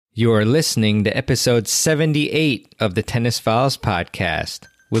You're listening to episode 78 of the Tennis Files podcast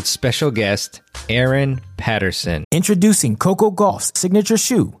with special guest Aaron Patterson. Introducing Coco Gauff's signature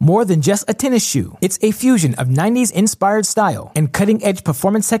shoe, more than just a tennis shoe. It's a fusion of 90s inspired style and cutting-edge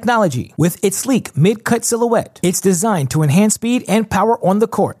performance technology with its sleek mid-cut silhouette. It's designed to enhance speed and power on the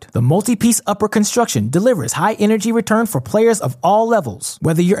court. The multi-piece upper construction delivers high energy return for players of all levels.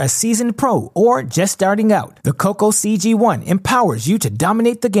 Whether you're a seasoned pro or just starting out, the Coco CG1 empowers you to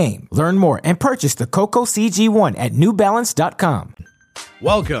dominate the game. Learn more and purchase the Coco CG1 at newbalance.com.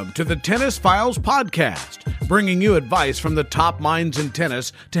 Welcome to the Tennis Files podcast, bringing you advice from the top minds in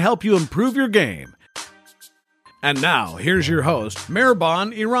tennis to help you improve your game. And now, here's your host,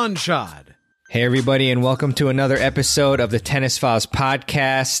 Mehrban Iranshad. Hey everybody, and welcome to another episode of the Tennis Files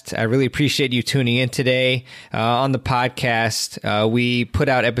podcast. I really appreciate you tuning in today. On the podcast, we put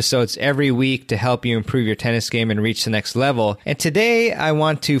out episodes every week to help you improve your tennis game and reach the next level. And today, I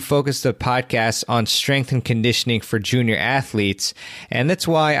want to focus the podcast on strength and conditioning for junior athletes. And that's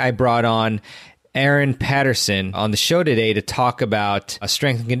why I brought on Aaron Patterson on the show today to talk about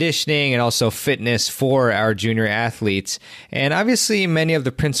strength and conditioning and also fitness for our junior athletes. And obviously, many of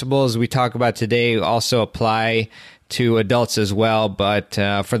the principles we talk about today also apply to adults as well. But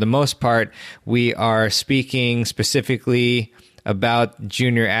for the most part, we are speaking specifically about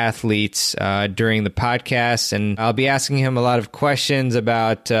junior athletes during the podcast, and I'll be asking him a lot of questions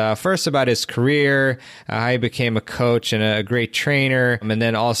about first about his career, how he became a coach and a great trainer, and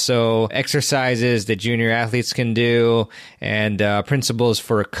then also exercises that junior athletes can do, and principles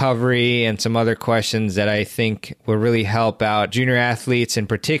for recovery, and some other questions that I think will really help out junior athletes in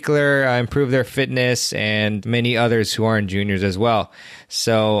particular, improve their fitness, and many others who aren't juniors as well.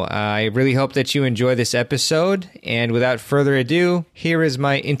 So I really hope that you enjoy this episode, and without further ado, here is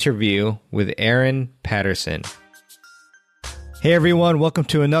my interview with Aaron Patterson. Hey everyone, welcome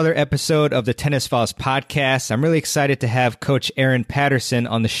to another episode of the Tennis Files podcast. I'm really excited to have Coach Aaron Patterson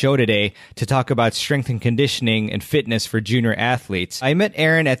on the show today to talk about strength and conditioning and fitness for junior athletes. I met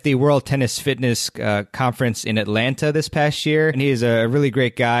Aaron at the World Tennis Fitness Conference in Atlanta this past year, and he is a really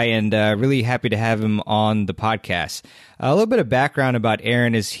great guy, and really happy to have him on the podcast. A little bit of background about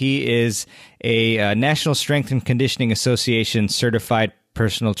Aaron is he is a National Strength and Conditioning Association certified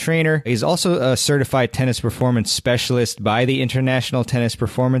personal trainer. He's also a certified tennis performance specialist by the International Tennis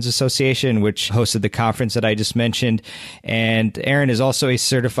Performance Association, which hosted the conference that I just mentioned. And Aaron is also a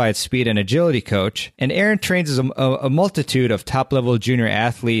certified speed and agility coach. And Aaron trains a multitude of top-level junior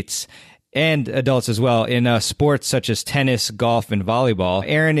athletes and adults as well in sports such as tennis, golf, and volleyball.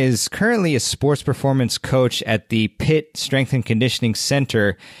 Aaron is currently a sports performance coach at the Pitt Strength and Conditioning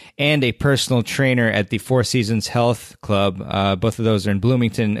Center and a personal trainer at the Four Seasons Health Club. Both of those are in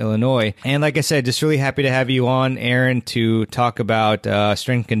Bloomington, Illinois. And like I said, just really happy to have you on, Aaron, to talk about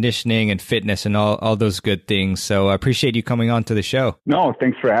strength conditioning and fitness and all those good things. So I appreciate you coming on to the show. No,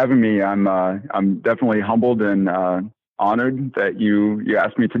 thanks for having me. I'm definitely humbled and honored that you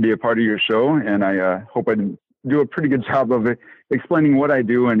asked me to be a part of your show, and I hope I do a pretty good job of explaining what I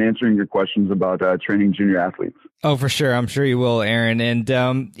do and answering your questions about training junior athletes. Oh, for sure. I'm sure you will, Aaron. And,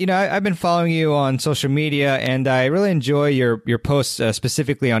 I've been following you on social media, and I really enjoy your posts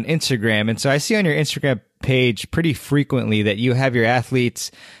specifically on Instagram. And so I see on your Instagram page pretty frequently that you have your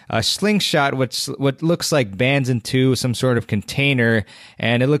athletes slingshot what looks like bands into some sort of container,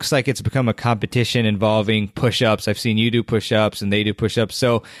 and it looks like it's become a competition involving push-ups. I've seen you do push-ups and they do push-ups.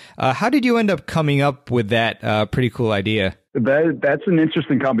 So how did you end up coming up with that pretty cool idea? That's an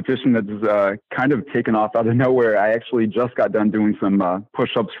interesting competition that's kind of taken off out of nowhere. I actually just got done doing some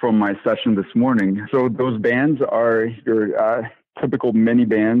push-ups from my session this morning. So those bands are your typical mini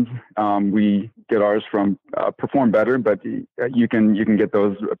bands. We get ours from Perform Better, but you can get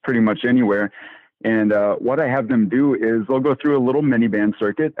those pretty much anywhere. And what I have them do is they'll go through a little mini band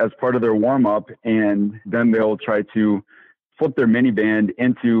circuit as part of their warm-up, and then they'll try to flip their mini band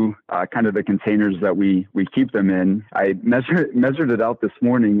into kind of the containers that we keep them in. I measured it out this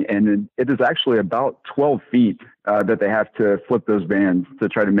morning, and it is actually about 12 feet that they have to flip those bands to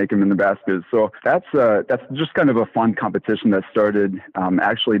try to make them in the basket. So that's just kind of a fun competition that started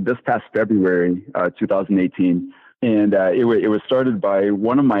actually this past February, 2018. And it was started by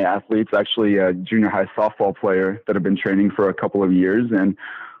one of my athletes, actually a junior high softball player that I've been training for a couple of years. And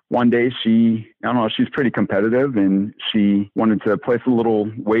one day she's pretty competitive, and she wanted to place a little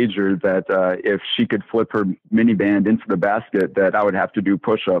wager that if she could flip her mini band into the basket, that I would have to do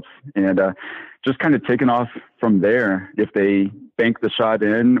push-ups. And just kind of taken off from there. If they bank the shot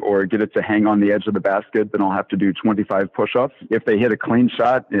in or get it to hang on the edge of the basket, then I'll have to do 25 push-ups. If they hit a clean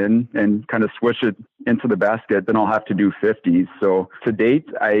shot in and kind of swish it into the basket, then I'll have to do 50. So to date,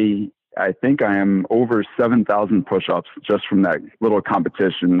 I think I am over 7,000 push-ups just from that little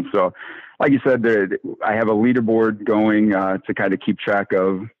competition. So like you said, I have a leaderboard going to kind of keep track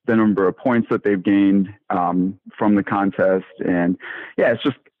of the number of points that they've gained from the contest. And yeah, it's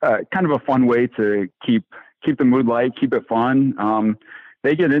just kind of a fun way to keep the mood light, keep it fun.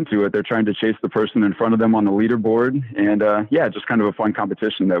 They get into it. They're trying to chase the person in front of them on the leaderboard. And yeah, just kind of a fun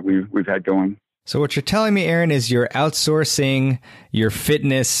competition that we've had going. So what you're telling me, Aaron, is you're outsourcing your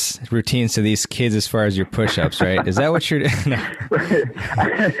fitness routines to these kids as far as your push-ups, right? Is that what you're doing? No.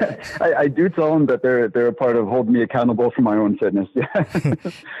 I do tell them that they're a part of holding me accountable for my own fitness.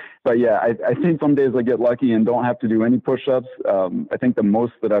 But yeah, I think some days I get lucky and don't have to do any push-ups. I think the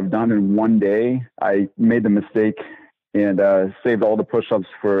most that I've done in one day, I made the mistake and saved all the push-ups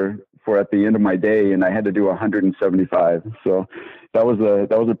for at the end of my day, and I had to do 175. So that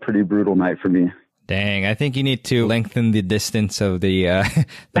was a pretty brutal night for me. Dang, I think you need to lengthen the distance of the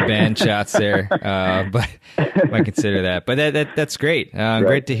band shots there, but I might consider that. But that's great, right.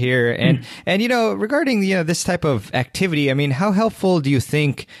 Great to hear. And regarding this type of activity, I mean, how helpful do you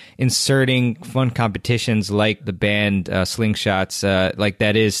think inserting fun competitions like the band slingshots like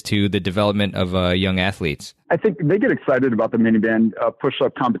that is to the development of young athletes? I think they get excited about the mini band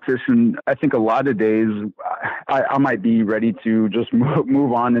push-up competition. I think a lot of days I might be ready to just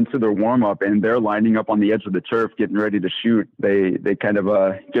move on into their warm-up, and they're lining up on the edge of the turf getting ready to shoot. They kind of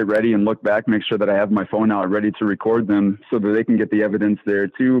get ready and look back, make sure that I have my phone out ready to record them so that they can get the evidence there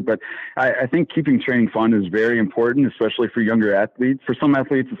too. But I think keeping training fun is very important, especially for younger athletes. For some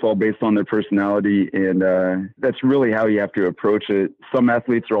athletes, it's all based on their personality, and that's really how you have to approach it. Some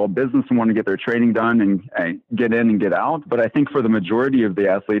athletes are all business and want to get their training done and get in and get out. But I think for the majority of the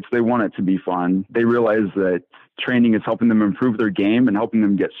athletes, they want it to be fun. They realize that training is helping them improve their game and helping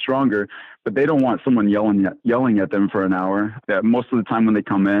them get stronger, but they don't want someone yelling at them for an hour. Most of the time when they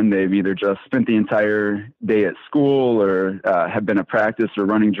come in, they've either just spent the entire day at school or have been at practice or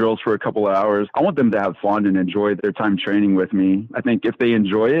running drills for a couple of hours. I want them to have fun and enjoy their time training with me. I think if they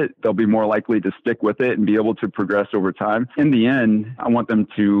enjoy it, they'll be more likely to stick with it and be able to progress over time. In the end, I want them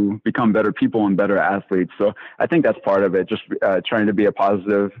to become better people and better athletes. So I think that's part of it, just trying to be a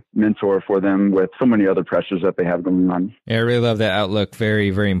positive mentor for them with so many other pressures that they have going on. Yeah, I really love that outlook. Very,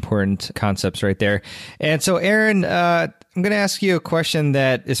 very important concepts right there. And so, Aaron, I'm going to ask you a question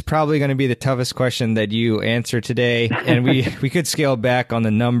that is probably going to be the toughest question that you answer today. And we could scale back on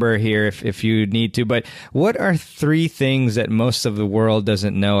the number here if you need to. But what are 3 things that most of the world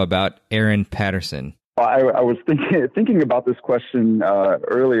doesn't know about Aaron Patterson? I was thinking about this question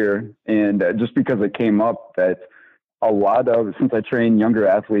earlier, and just because it came up that since I train younger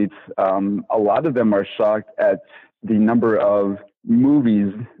athletes, a lot of them are shocked at the number of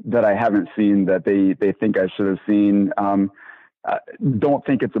movies that I haven't seen that they think I should have seen. Don't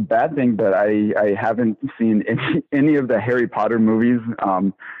think it's a bad thing, but I haven't seen any of the Harry Potter movies.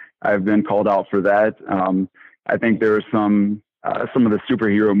 I've been called out for that. I think there are some of the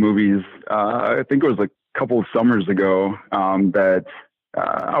superhero movies. I think it was a couple of summers ago that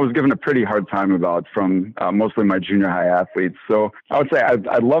I was given a pretty hard time about from mostly my junior high athletes. So I would say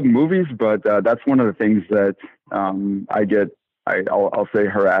I love movies, but that's one of the things that I'll say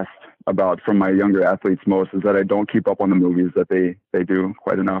harassed about from my younger athletes most, is that I don't keep up on the movies that they do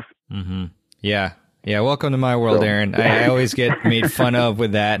quite enough. Mm-hmm. Yeah. Welcome to my world, Aaron. I always get made fun of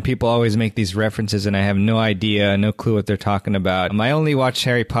with that. People always make these references and I have no clue what they're talking about. I only watched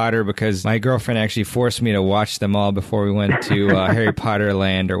Harry Potter because my girlfriend actually forced me to watch them all before we went to Harry Potter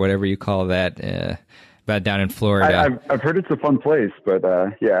Land or whatever you call that, about down in Florida. I've heard it's a fun place, but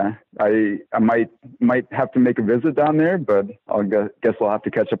yeah, I might have to make a visit down there, but guess I'll have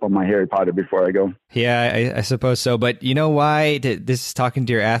to catch up on my Harry Potter before I go. Yeah, I suppose so. But you know why? This is talking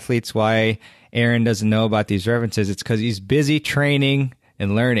to your athletes, why Aaron doesn't know about these references. It's because he's busy training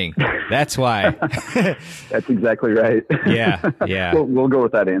and learning. That's why. That's exactly right. Yeah. We'll go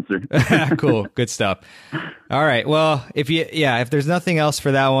with that answer. Cool. Good stuff. All right. Well, if there's nothing else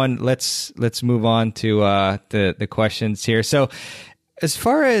for that one, let's move on to the questions here. So as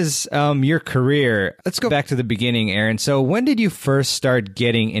far as your career, let's go back to the beginning, Aaron. So when did you first start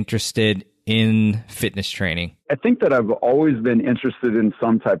getting interested in fitness training? I think that I've always been interested in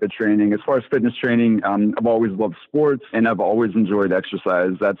some type of training. As far as fitness training, I've always loved sports and I've always enjoyed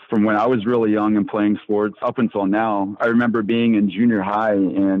exercise. That's from when I was really young and playing sports up until now. I remember being in junior high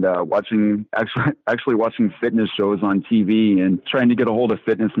and watching fitness shows on TV and trying to get a hold of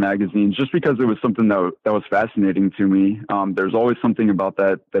fitness magazines just because it was something that was fascinating to me. There's always something about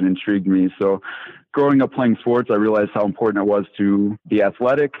that intrigued me. So growing up playing sports, I realized how important it was to be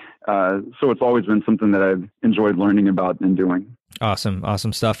athletic. So it's always been something that I've enjoyed learning about and doing.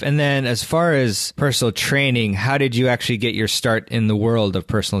 Awesome stuff. And then as far as personal training, how did you actually get your start in the world of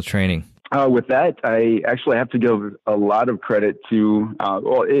personal training? With that, I actually have to give a lot of credit to,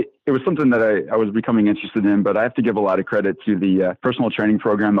 it was something that I was becoming interested in, but I have to give a lot of credit to the personal training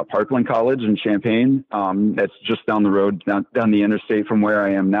program at Parkland College in Champaign. That's just down the road, down the interstate from where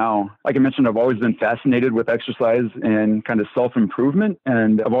I am now. Like I mentioned, I've always been fascinated with exercise and kind of self-improvement,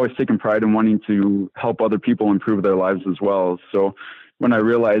 and I've always taken pride in wanting to help other people improve their lives as well. So when I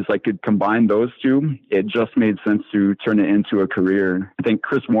realized I could combine those two, it just made sense to turn it into a career. I think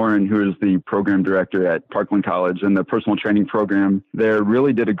Chris Warren, who is the program director at Parkland College and the personal training program there,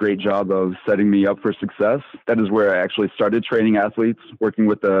 really did a great job of setting me up for success. That is where I actually started training athletes, working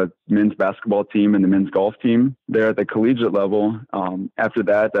with the men's basketball team and the men's golf team there at the collegiate level. After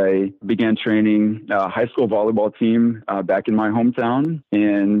that, I began training a high school volleyball team back in my hometown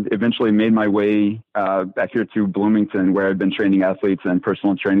and eventually made my way back here to Bloomington, where I've been training athletes and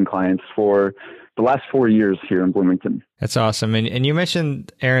personal training clients for the last 4 years here in Bloomington. That's awesome. And you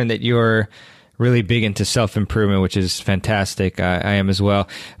mentioned, Aaron, that you're really big into self-improvement, which is fantastic. I am as well.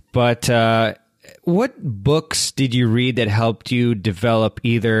 But what books did you read that helped you develop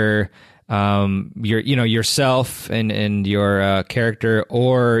either yourself and your character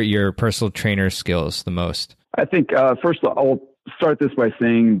or your personal trainer skills the most? I think first I'll start this by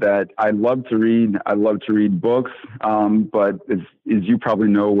saying that I love to read. I love to read books, but as you probably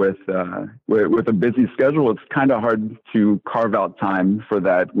know, with a busy schedule, it's kind of hard to carve out time for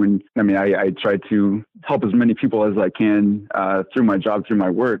that. I try to help as many people as I can through my job, through my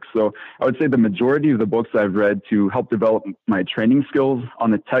work. So I would say the majority of the books I've read to help develop my training skills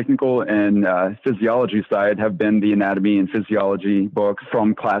on the technical and physiology side have been the anatomy and physiology books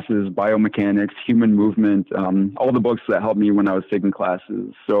from classes, biomechanics, human movement, all the books that helped me when I was taking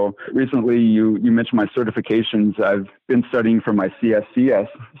classes. So recently you mentioned my certifications. I've been studying for my CSCS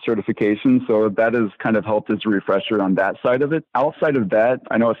certification. So that has kind of helped as a refresher on that side of it. Outside of that,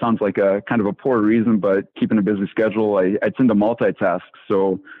 I know it sounds like a kind of a poor reason, but keeping a busy schedule, I tend to multitask.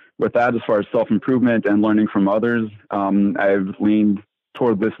 So with that, as far as self-improvement and learning from others, I've leaned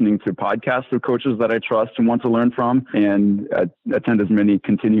toward listening to podcasts of coaches that I trust and want to learn from, and attend as many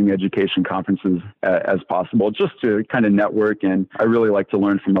continuing education conferences as possible, just to kind of network. And I really like to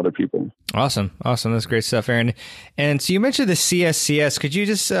learn from other people. Awesome. That's great stuff, Aaron. And so you mentioned the CSCS. Could you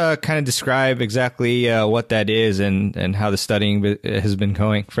just kind of describe exactly what that is and how the studying has been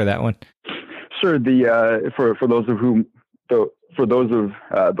going for that one? Sure. For those of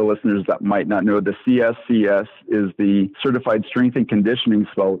the listeners that might not know, the CSCS is the Certified Strength and Conditioning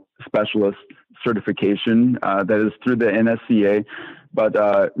Specialist certification that is through the NSCA. But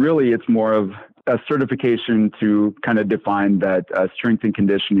really, it's more of a certification to kind of define that strength and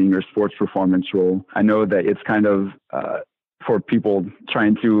conditioning or sports performance role. I know that it's kind of for people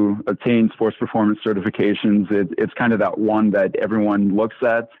trying to obtain sports performance certifications, it's kind of that one that everyone looks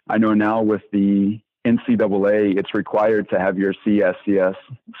at. I know now with the NCAA, it's required to have your CSCS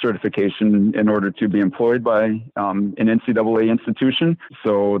certification in order to be employed by an NCAA institution.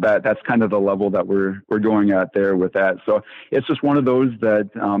 So that's kind of the level that we're going at there with that. So it's just one of those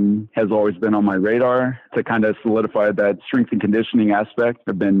that has always been on my radar to kind of solidify that strength and conditioning aspect.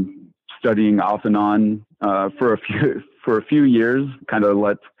 I've been studying off and on for a few years, kind of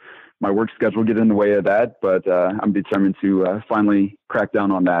let my work schedule get in the way of that, but I'm determined to finally crack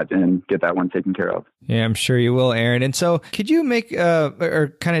down on that and get that one taken care of. Yeah, I'm sure you will, Aaron. And so could you make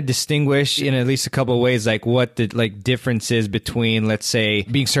or kind of distinguish in at least a couple of ways, like what the difference is between, let's say,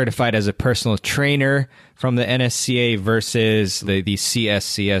 being certified as a personal trainer from the NSCA versus the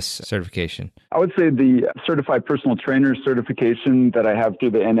CSCS certification? I would say the Certified Personal Trainer certification that I have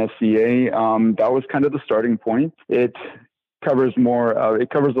through the NSCA, that was kind of the starting point. It covers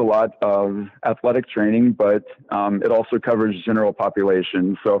a lot of athletic training, but it also covers general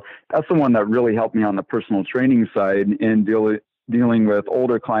population. So that's the one that really helped me on the personal training side in dealing with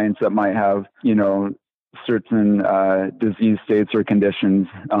older clients that might have, certain disease states or conditions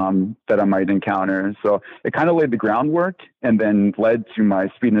that I might encounter. So it kind of laid the groundwork and then led to my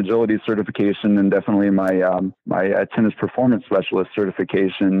speed and agility certification and definitely my tennis performance specialist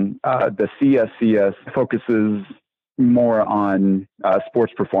certification. The CSCS focuses more on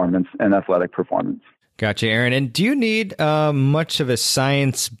sports performance and athletic performance. Gotcha, Aaron. And do you need much of a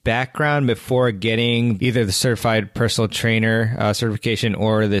science background before getting either the certified personal trainer certification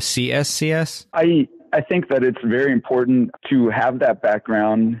or the CSCS? I think that it's very important to have that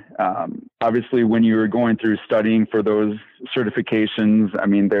background. Obviously, when you're going through studying for those certifications, I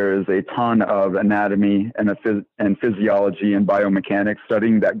mean, there is a ton of anatomy and physiology and biomechanics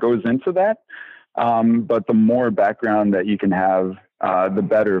studying that goes into that. But the more background that you can have, the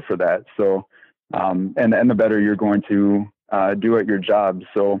better for that. So, and the better you're going to do at your job.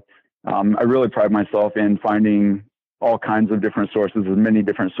 So I really pride myself in finding all kinds of different sources, as many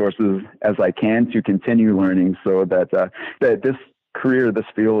different sources as I can to continue learning, so that this career, this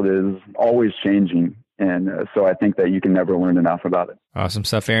field is always changing. And so I think that you can never learn enough about it. Awesome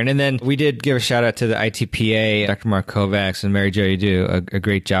stuff, Aaron. And then we did give a shout out to the ITPA, Dr. Mark Kovacs and Mary Jo. You do a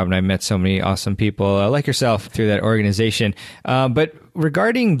great job. And I met so many awesome people like yourself through that organization. But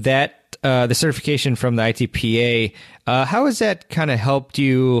regarding that, the certification from the ITPA, how has that kind of helped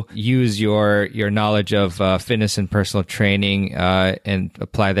you use your knowledge of fitness and personal training and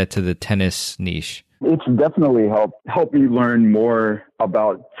apply that to the tennis niche? It's definitely helped me learn more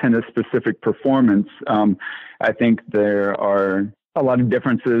about tennis-specific performance. I think there are a lot of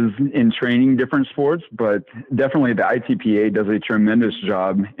differences in training different sports, but definitely the ITPA does a tremendous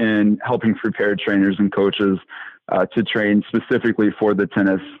job in helping prepare trainers and coaches to train specifically for the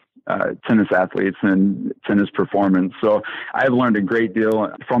tennis athletes and tennis performance. So I've learned a great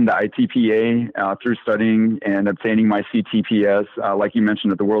deal from the ITPA through studying and obtaining my CTPS. Like you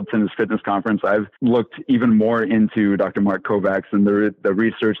mentioned at the World Tennis Fitness Conference, I've looked even more into Dr. Mark Kovacs and the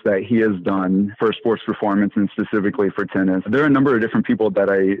research that he has done for sports performance and specifically for tennis. There are a number of different people that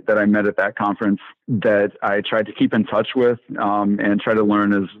I met at that conference that I tried to keep in touch with and try to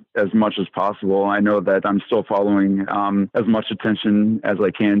learn as much as possible. I know that I'm still following as much attention as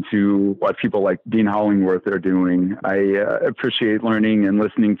I can to what people like Dean Hollingworth are doing. I appreciate learning and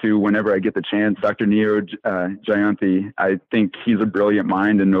listening to whenever I get the chance. Dr. Neo Jayanthi, I think he's a brilliant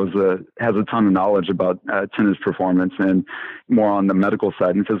mind and has a ton of knowledge about tennis performance and more on the medical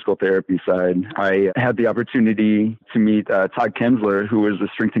side and physical therapy side. I had the opportunity to meet Todd Kensler, who is the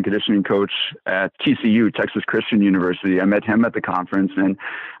strength and conditioning coach at TCU, Texas Christian University. I met him at the conference and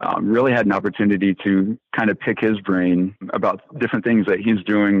really had an opportunity to kind of pick his brain about different things that he's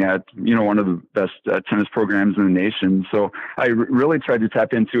doing at, one of the best tennis programs in the nation. So I really tried to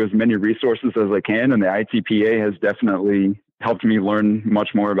tap into as many resources as I can. And the ITPA has definitely helped me learn much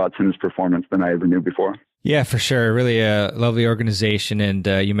more about tennis performance than I ever knew before. Yeah, for sure. Really a lovely organization. And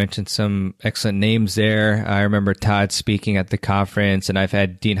you mentioned some excellent names there. I remember Todd speaking at the conference, and I've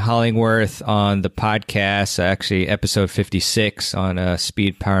had Dean Hollingworth on the podcast, actually episode 56 on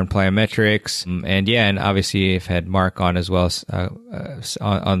speed, power, and plyometrics. And obviously I've had Mark on as well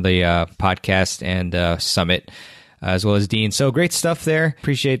on the podcast and summit, as well as Dean. So great stuff there.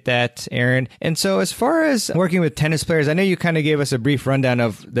 Appreciate that, Aaron. And so as far as working with tennis players, I know you kind of gave us a brief rundown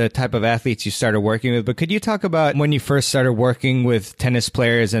of the type of athletes you started working with, but could you talk about when you first started working with tennis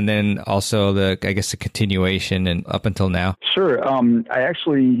players and then also the continuation and up until now? Sure. I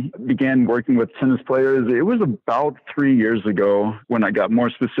actually began working with tennis players. It was about 3 years ago when I got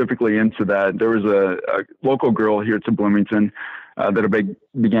more specifically into that. There was a local girl here to Bloomington that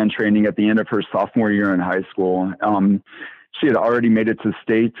I began training at the end of her sophomore year in high school. She had already made it to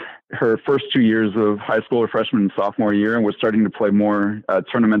state her first 2 years of high school, her freshman and sophomore year, and was starting to play more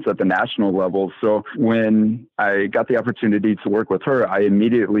tournaments at the national level. So when I got the opportunity to work with her, I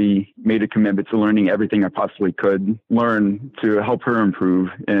immediately made a commitment to learning everything I possibly could learn to help her improve,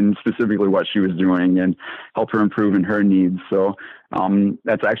 and specifically what she was doing and help her improve in her needs. So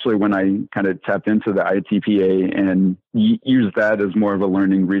that's actually when I kind of tapped into the ITPA and used that as more of a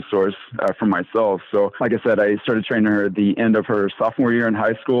learning resource for myself. So like I said, I started training her at the end of her sophomore year in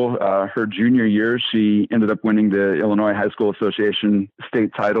high school. Her junior year, she ended up winning the Illinois High School Association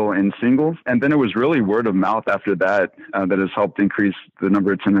state title in singles. And then it was really word of mouth after that that has helped increase the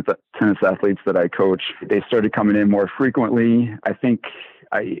number of tennis athletes that I coach. They started coming in more frequently. I think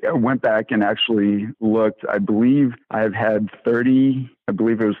I went back and actually looked. I believe I've had 30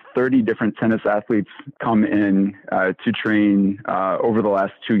 different tennis athletes come in to train over the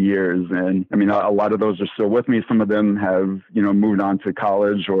last 2 years. And I mean, a lot of those are still with me. Some of them have, moved on to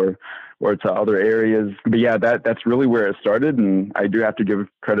college or or to other areas. But yeah, that's really where it started. And I do have to give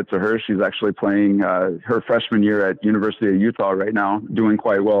credit to her. She's actually playing her freshman year at University of Utah right now, doing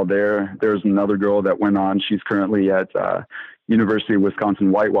quite well there. There's another girl that went on. She's currently at University of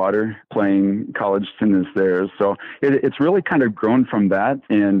Wisconsin-Whitewater playing college tennis there. So it's really kind of grown from that.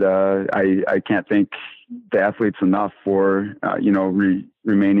 And I can't thank the athletes enough for,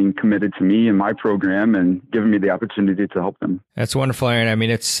 remaining committed to me and my program and giving me the opportunity to help them. That's wonderful, Aaron. I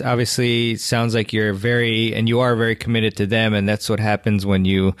mean, it's obviously sounds like you are very committed to them. And that's what happens when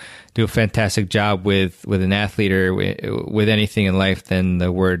you do a fantastic job with an athlete or with anything in life, then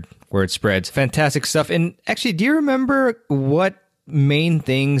the word spreads. Fantastic stuff. And actually, do you remember what main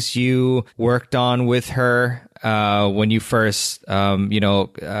things you worked on with her when you first,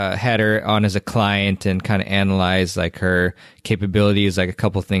 had her on as a client and kind of analyzed like her capabilities, like a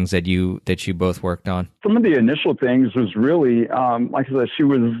couple of things that you both worked on? Some of the initial things was really, like I said, she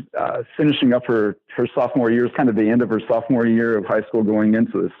was finishing up her sophomore year, kind of the end of her sophomore year of high school going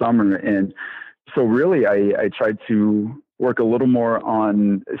into the summer. And so really I tried to work a little more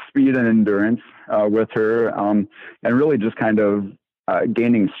on speed and endurance with her, and really just kind of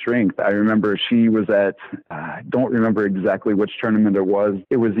gaining strength. I remember she was at, I don't remember exactly which tournament it was.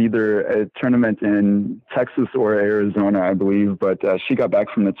 It was either a tournament in Texas or Arizona, I believe, but she got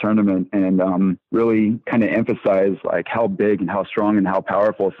back from the tournament and really kind of emphasized like how big and how strong and how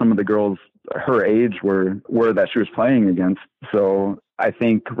powerful some of the girls her age were that she was playing against. So I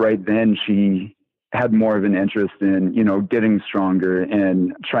think right then she had more of an interest in, getting stronger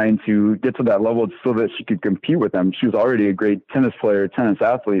and trying to get to that level so that she could compete with them. She was already a great tennis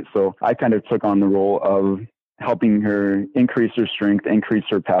athlete. So I kind of took on the role of helping her increase her strength, increase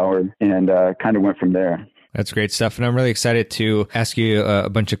her power, and kind of went from there. That's great stuff. And I'm really excited to ask you a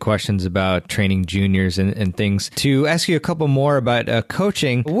bunch of questions about training juniors and things. To ask you a couple more about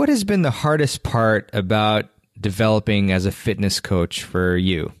coaching, what has been the hardest part about developing as a fitness coach for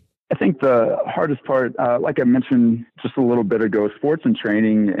you? I think the hardest part, like I mentioned just a little bit ago, sports and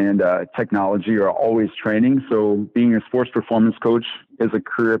training and technology are always training. So being a sports performance coach is a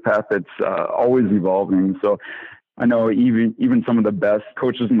career path that's always evolving. So I know even some of the best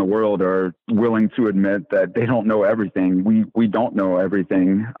coaches in the world are willing to admit that they don't know everything. We don't know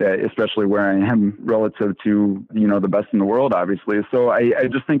everything, especially where I am relative to, the best in the world, obviously. So I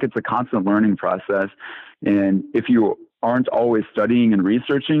just think it's a constant learning process. And if you aren't always studying and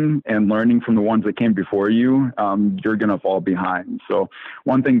researching and learning from the ones that came before you, you're going to fall behind. So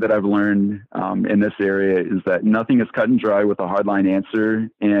one thing that I've learned in this area is that nothing is cut and dry with a hardline answer.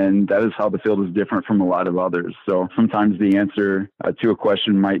 And that is how the field is different from a lot of others. So sometimes the answer to a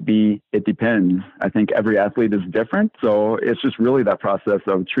question might be, it depends. I think every athlete is different. So it's just really that process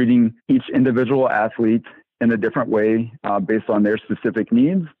of treating each individual athlete in a different way based on their specific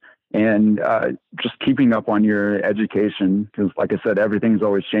needs. And just keeping up on your education, because like I said, everything's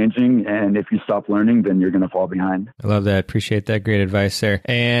always changing. And if you stop learning, then you're going to fall behind. I love that. Appreciate that. Great advice there.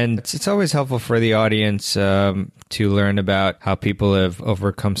 And it's always helpful for the audience to learn about how people have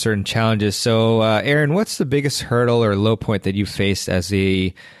overcome certain challenges. So Aaron, what's the biggest hurdle or low point that you faced as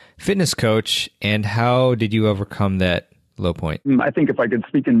a fitness coach, and how did you overcome that low point? I think if I could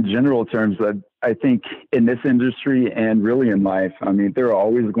speak in general terms, I think in this industry and really in life, there are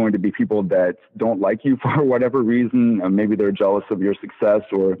always going to be people that don't like you for whatever reason. Maybe they're jealous of your success,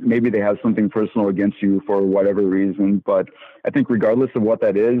 or maybe they have something personal against you for whatever reason. But I think regardless of what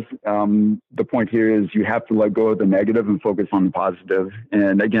that is, the point here is you have to let go of the negative and focus on the positive.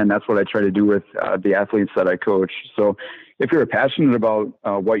 And again, that's what I try to do with the athletes that I coach. So if you're passionate about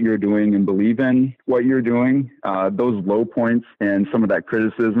what you're doing and believe in what you're doing, those low points and some of that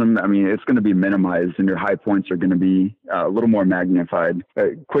criticism, it's going to be minimized, and your high points are going to be a little more magnified.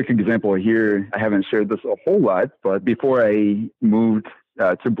 A quick example here, I haven't shared this a whole lot, but before I moved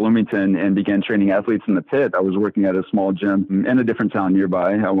to Bloomington and began training athletes in the pit, I was working at a small gym in a different town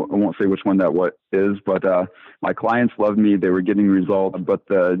nearby. I won't say which one that is, but my clients loved me. They were getting results, but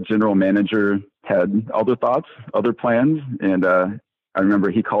the general manager had other thoughts, other plans. And I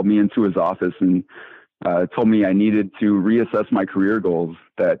remember he called me into his office and told me I needed to reassess my career goals,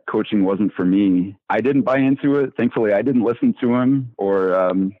 that coaching wasn't for me. I didn't buy into it. Thankfully, I didn't listen to him, or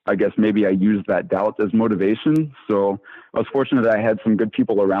I guess maybe I used that doubt as motivation. So I was fortunate that I had some good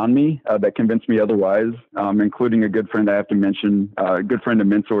people around me that convinced me otherwise, including a good friend I have to mention, a good friend and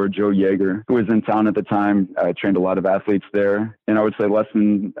mentor, Joe Yeager, who was in town at the time. I trained a lot of athletes there. And I would say less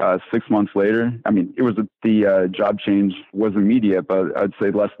than 6 months later, the job change was immediate, but I'd say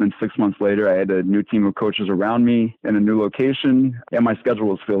less than 6 months later, I had a new team of additional coaches around me in a new location, and my schedule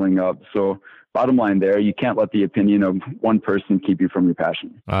was filling up. So bottom line there, you can't let the opinion of one person keep you from your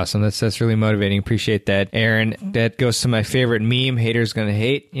passion. Awesome. That's really motivating. Appreciate that, Aaron. That goes to my favorite meme, haters gonna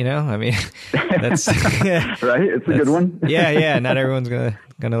hate, I mean, that's right. It's a good one. yeah. Not everyone's gonna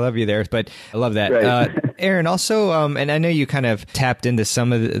love you there, but I love that. Right. Aaron, also, and I know you kind of tapped into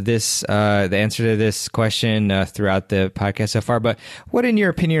some of this, the answer to this question throughout the podcast so far, but what, in your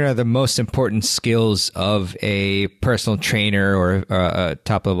opinion, are the most important skills of a personal trainer or a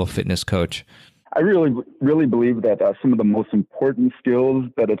top-level fitness coach? I really believe that some of the most important skills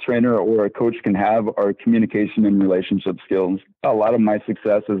that a trainer or a coach can have are communication and relationship skills. A lot of my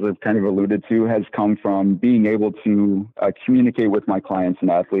success, as I've kind of alluded to, has come from being able to communicate with my clients and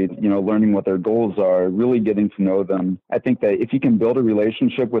athletes, learning what their goals are, really getting to know them. I think that if you can build a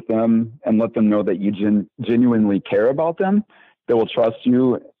relationship with them and let them know that you genuinely care about them, they will trust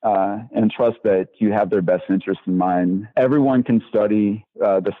you and trust that you have their best interest in mind. Everyone can study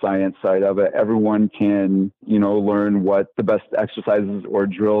the science side of it. Everyone can, learn what the best exercises or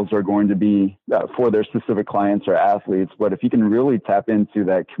drills are going to be for their specific clients or athletes. But if you can really tap into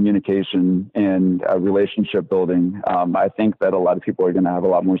that communication and relationship building, I think that a lot of people are going to have a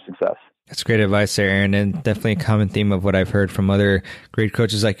lot more success. That's great advice there, Aaron, and definitely a common theme of what I've heard from other great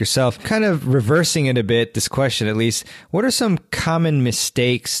coaches like yourself. Kind of reversing it a bit, this question at least, what are some common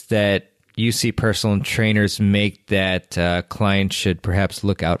mistakes that you see personal trainers make that clients should perhaps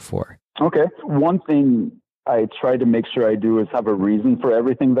look out for? Okay. One thing I try to make sure I do is have a reason for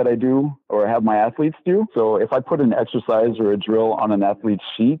everything that I do or have my athletes do. So if I put an exercise or a drill on an athlete's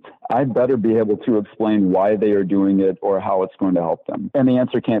sheet, I better be able to explain why they are doing it or how it's going to help them. And the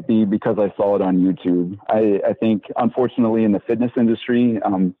answer can't be because I saw it on YouTube. I think, unfortunately, in the fitness industry,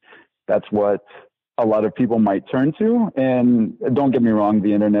 that's what a lot of people might turn to. And don't get me wrong,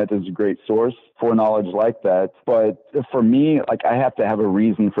 the internet is a great source for knowledge like that. But for me, I have to have a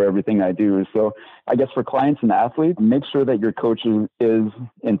reason for everything I do. So I guess for clients and athletes, make sure that your coach is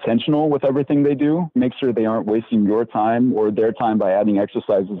intentional with everything they do. Make sure they aren't wasting your time or their time by adding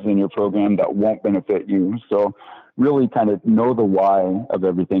exercises in your program that won't benefit you. So really kind of know the why of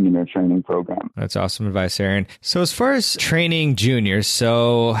everything in your training program. That's awesome advice, Aaron. So as far as training juniors,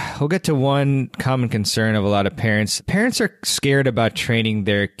 so we'll get to one common concern of a lot of parents. Parents are scared about training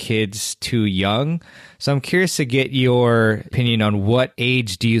their kids too young. So I'm curious to get your opinion on what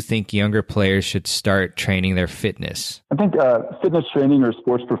age do you think younger players should start training their fitness? I think fitness training or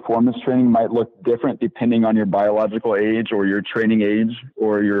sports performance training might look different depending on your biological age or your training age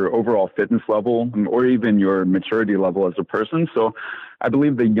or your overall fitness level or even your maturity level as a person. So I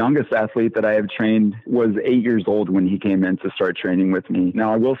believe the youngest athlete that I have trained was 8 years old when he came in to start training with me.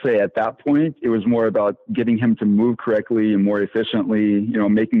 Now, I will say at that point, it was more about getting him to move correctly and more efficiently,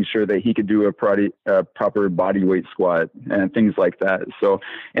 making sure that he could do a proper body weight squat and things like that. So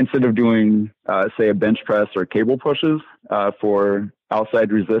instead of doing, say, a bench press or cable pushes for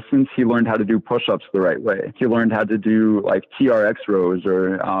outside resistance, he learned how to do push-ups the right way. He learned how to do TRX rows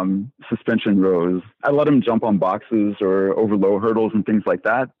or suspension rows. I let him jump on boxes or over low hurdles and things like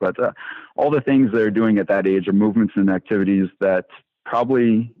that. But all the things they're doing at that age are movements and activities that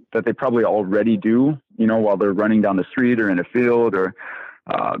they probably already do, while they're running down the street or in a field or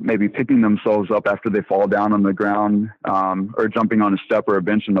maybe picking themselves up after they fall down on the ground or jumping on a step or a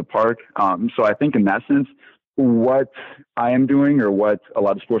bench in the park. So I think in that sense, what I am doing or what a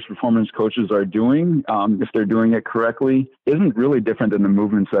lot of sports performance coaches are doing, if they're doing it correctly, isn't really different than the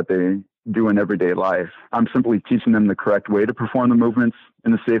movements that they do in everyday life. I'm simply teaching them the correct way to perform the movements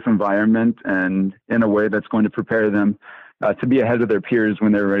in a safe environment and in a way that's going to prepare them to be ahead of their peers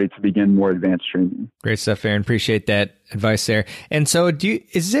when they're ready to begin more advanced training. Great stuff, Aaron. Appreciate that advice there. And so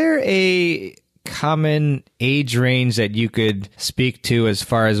is there a common age range that you could speak to as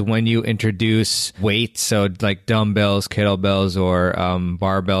far as when you introduce weights, so like dumbbells, kettlebells, or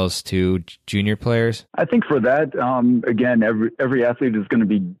barbells to junior players? I think for that, again, every athlete is going to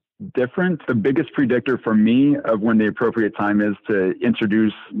be different. The biggest predictor for me of when the appropriate time is to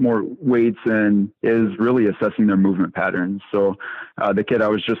introduce more weights in is really assessing their movement patterns. So the kid I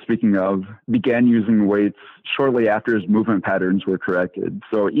was just speaking of began using weights shortly after his movement patterns were corrected.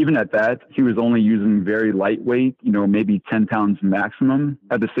 So even at that, he was only using very lightweight, maybe 10 pounds maximum.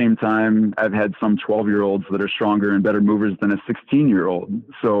 At the same time, I've had some 12-year-olds that are stronger and better movers than a 16-year-old.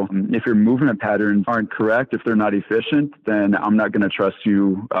 So if your movement patterns aren't correct, if they're not efficient, then I'm not going to trust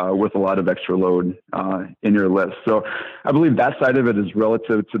you with a lot of extra load in your list. So I believe that side of it is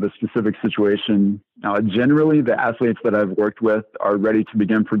relative to the specific situation. Generally, the athletes that I've worked with are ready to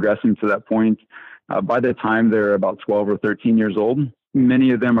begin progressing to that point by the time they're about 12 or 13 years old.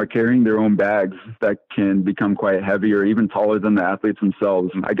 many of them are carrying their own bags that can become quite heavy or even taller than the athletes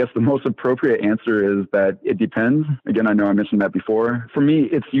themselves. I guess the most appropriate answer is that it depends. Again, I know I mentioned that before. For me,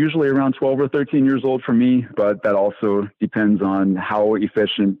 it's usually around 12 or 13 years old for me, but that also depends on how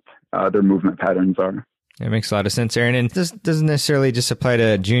efficient their movement patterns are. It makes a lot of sense, Aaron. And this doesn't necessarily just apply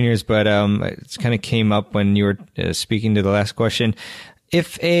to juniors, but it kind of came up when you were speaking to the last question.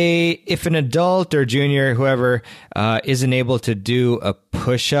 If an adult or junior, whoever, isn't able to do a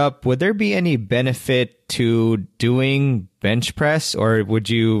push-up, would there be any benefit to doing bench press, or would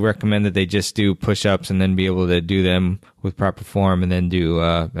you recommend that they just do push-ups and then be able to do them with proper form and then do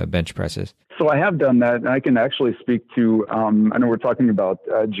bench presses? So I have done that, and I can actually speak to, I know we're talking about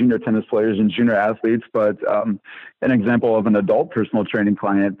junior tennis players and junior athletes, but an example of an adult personal training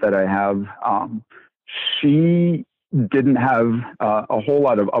client that I have, she didn't have a whole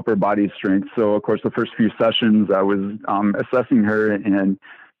lot of upper body strength. So, of course, the first few sessions, I was assessing her and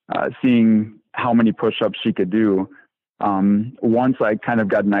seeing how many push-ups she could do. Once I kind of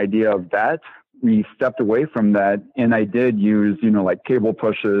got an idea of that, we stepped away from that, and I did use, like cable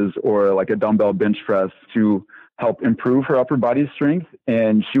pushes or like a dumbbell bench press to help improve her upper body strength.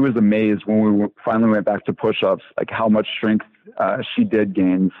 And she was amazed when we finally went back to push-ups, like how much strength she did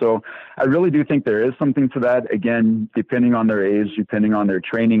gain. So I really do think there is something to that. Again, depending on their age, depending on their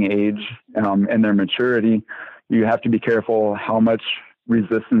training age and their maturity, you have to be careful how much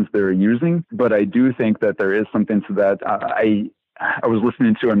resistance they're using. But I do think that there is something to that. I was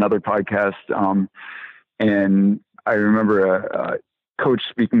listening to another podcast, and I remember a coach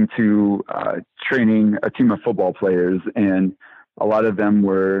speaking to training a team of football players, and a lot of them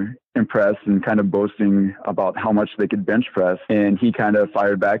were impressed and kind of boasting about how much they could bench press. And he kind of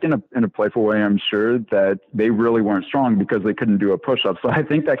fired back in a playful way, I'm sure, that they really weren't strong because they couldn't do a push-up. So I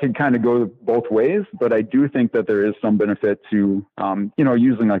think that could kind of go both ways, but I do think that there is some benefit to,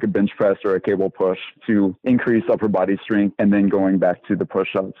 using like a bench press or a cable push to increase upper body strength and then going back to the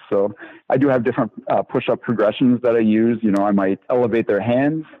push-ups. So I do have different push-up progressions that I use. I might elevate their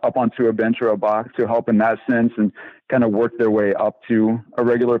hands up onto a bench or a box to help in that sense and kind of work their way up to a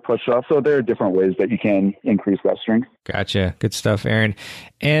regular push-up. So there are different ways that you can increase that strength. Gotcha. Good stuff, Aaron.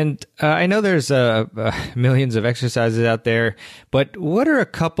 And I know there's millions of exercises out there, but what are a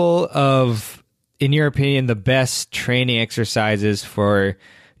couple of, in your opinion, the best training exercises for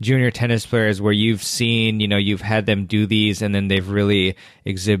junior tennis players where you've seen, you've had them do these and then they've really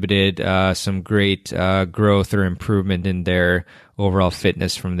exhibited some great growth or improvement in their overall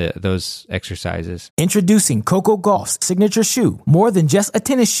fitness from those exercises? Introducing Coco Gauff's signature shoe. More than just a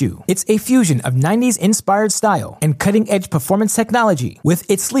tennis shoe, it's a fusion of 90s inspired style and cutting-edge performance technology. With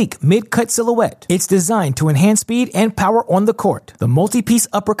its sleek mid-cut silhouette, it's designed to enhance speed and power on the court. The multi-piece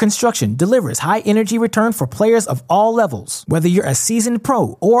upper construction delivers high energy return for players of all levels. Whether you're a seasoned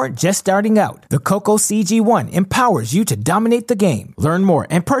pro or just starting out, the Coco CG1 empowers you to dominate the game. Learn more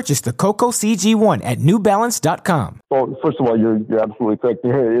and purchase the Coco CG1 at newbalance.com. Well, first of all, you're absolutely correct.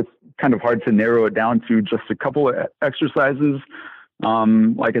 It's kind of hard to narrow it down to just a couple of exercises.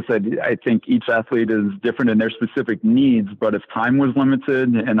 Like I said, I think each athlete is different in their specific needs, but if time was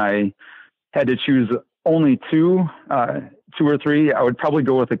limited and I had to choose only two or three, I would probably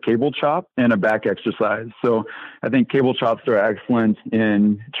go with a cable chop and a back exercise. So I think cable chops are excellent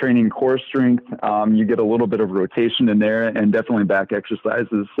in training core strength. You get a little bit of rotation in there, and definitely back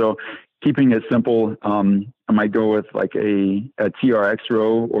exercises. So keeping it simple, I might go with like a TRX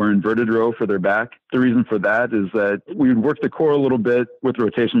row or inverted row for their back. The reason for that is that we would work the core a little bit with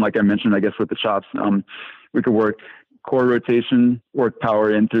rotation, like I mentioned, I guess with the chops. We could work core rotation, work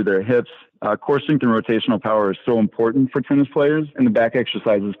power in through their hips. Core strength and rotational power is so important for tennis players, and the back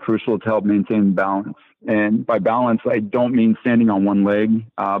exercise is crucial to help maintain balance. And by balance, I don't mean standing on one leg,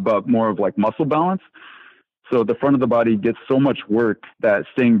 but more of like muscle balance. So the front of the body gets so much work that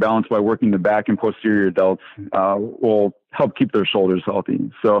staying balanced by working the back and posterior delts will help keep their shoulders healthy.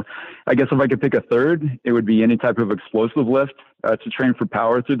 So I guess if I could pick a third, it would be any type of explosive lift to train for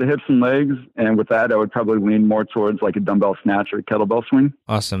power through the hips and legs. And with that, I would probably lean more towards like a dumbbell snatch or a kettlebell swing.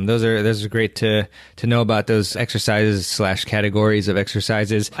 Awesome. Those are great to know about those exercises / categories of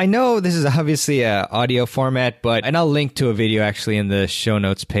exercises. I know this is obviously a audio format, and I'll link to a video actually in the show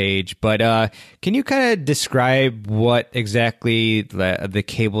notes page, but can you kind of describe what exactly the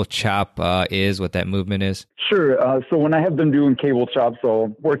cable chop is, what that movement is? Sure. So when I have them doing cable chops,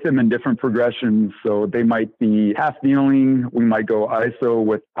 I'll work them in different progressions. So they might be half kneeling. We might go ISO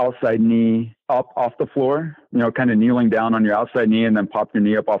with outside knee up off the floor, kind of kneeling down on your outside knee and then pop your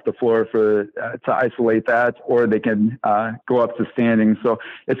knee up off the floor to isolate that, or they can go up to standing. So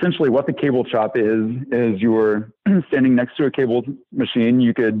essentially what the cable chop is you're standing next to a cable machine.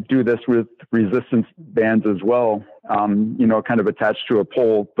 You could do this with resistance bands as well, kind of attached to a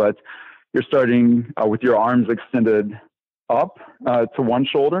pole, but you're starting with your arms extended up to one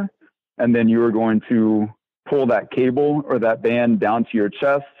shoulder, and then you are going to pull that cable or that band down to your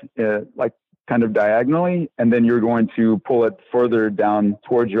chest, like kind of diagonally, and then you're going to pull it further down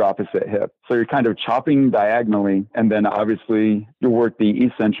towards your opposite hip. So you're kind of chopping diagonally, and then obviously you work the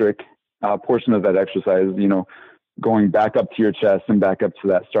eccentric portion of that exercise, going back up to your chest and back up to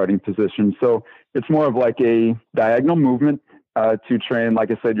that starting position. So it's more of like a diagonal movement to train. Like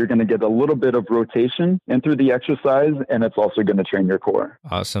I said, you're going to get a little bit of rotation in through the exercise, and it's also going to train your core.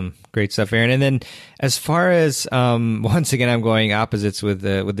 Awesome. Great stuff, Aaron. And then as far as, once again, I'm going opposites with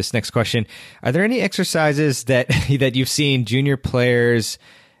this next question. Are there any exercises that you've seen junior players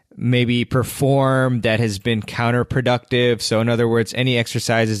maybe perform that has been counterproductive? So in other words, any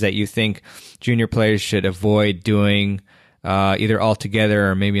exercises that you think junior players should avoid doing either altogether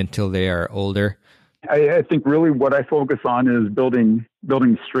or maybe until they are older? I think really what I focus on is building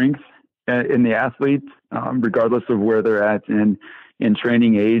strength in the athlete, regardless of where they're at in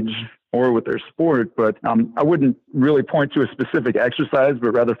training age or with their sport. But I wouldn't really point to a specific exercise,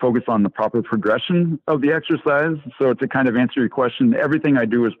 but rather focus on the proper progression of the exercise. So to kind of answer your question, everything I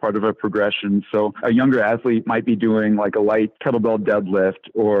do is part of a progression. So a younger athlete might be doing like a light kettlebell deadlift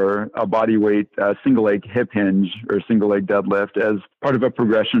or a body weight single leg hip hinge or single leg deadlift as part of a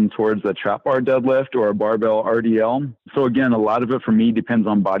progression towards a trap bar deadlift or a barbell RDL. So again, a lot of it for me depends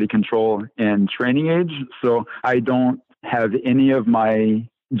on body control and training age. So I don't have any of my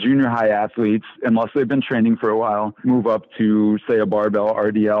junior high athletes, unless they've been training for a while, move up to, say, a barbell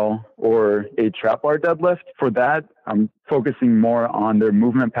RDL or a trap bar deadlift. For that, I'm focusing more on their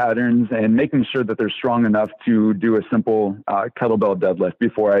movement patterns and making sure that they're strong enough to do a simple kettlebell deadlift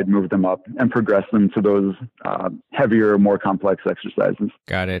before I'd move them up and progress them to those heavier, more complex exercises.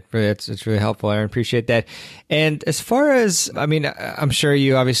 Got it. It's really helpful. I appreciate that. And as far as, I'm sure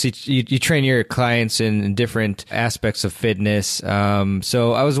you obviously, you train your clients in different aspects of fitness.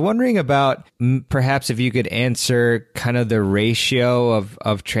 So I was wondering about perhaps if you could answer kind of the ratio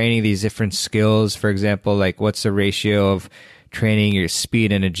of training these different skills. For example, like what's the ratio of training your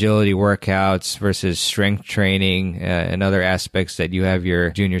speed and agility workouts versus strength training and other aspects that you have your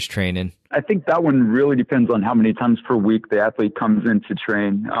juniors train in? I think that one really depends on how many times per week the athlete comes in to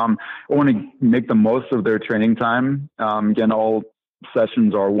train. I want to make the most of their training time. Again, all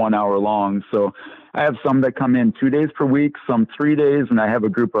sessions are 1 hour long. So I have some that come in 2 days per week, some 3 days, and I have a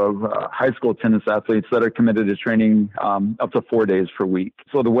group of high school tennis athletes that are committed to training up to 4 days per week.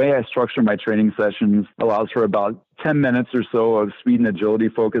 So the way I structure my training sessions allows for about 10 minutes or so of speed and agility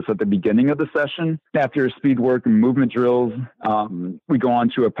focus at the beginning of the session. After speed work and movement drills, we go on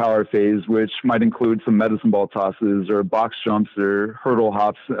to a power phase, which might include some medicine ball tosses or box jumps or hurdle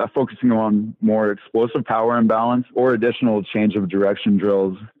hops, focusing on more explosive power and balance, or additional change of direction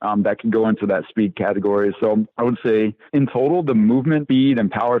drills that can go into that speed category. So I would say in total, the movement, speed,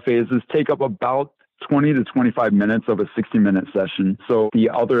 and power phases take up about 20 to 25 minutes of a 60-minute session. So the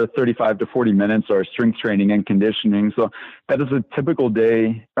other 35 to 40 minutes are strength training and conditioning. So that is a typical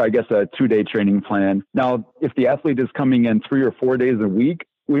day, I guess a 2-day training plan. Now, if the athlete is coming in 3 or 4 days a week,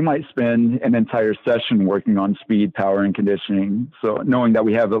 we might spend an entire session working on speed, power, and conditioning. So knowing that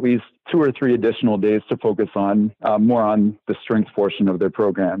we have at least 2 or 3 additional days to focus on more on the strength portion of their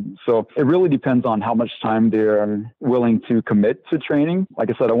program. So it really depends on how much time they're willing to commit to training. Like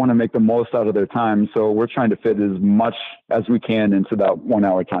I said, I want to make the most out of their time. So we're trying to fit as much as we can into that 1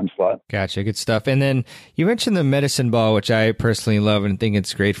 hour time slot. Gotcha. Good stuff. And then you mentioned the medicine ball, which I personally love and think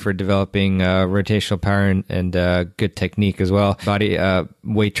it's great for developing rotational power and good technique as well, body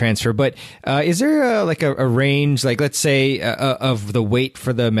weight transfer. But is there a range, like let's say of the weight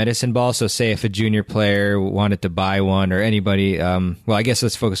for the medicine ball? So say if a junior player wanted to buy one, or anybody, well, I guess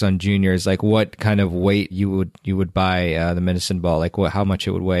let's focus on juniors, like what kind of weight you would buy the medicine ball, like how much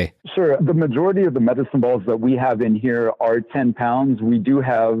it would weigh? Sure. The majority of the medicine balls that we have in here are 10 pounds. We do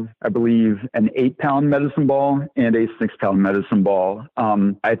have, I believe, an 8-pound medicine ball and a 6-pound medicine ball.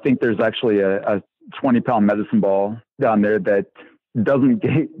 I think there's actually a 20-pound medicine ball down there that doesn't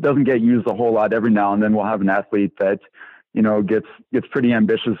get used a whole lot. Every now and then we'll have an athlete that gets pretty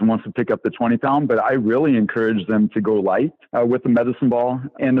ambitious and wants to pick up the 20-pound, but I really encourage them to go light with the medicine ball.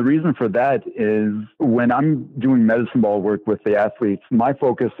 And the reason for that is when I'm doing medicine ball work with the athletes, my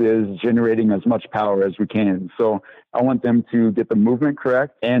focus is generating as much power as we can. So I want them to get the movement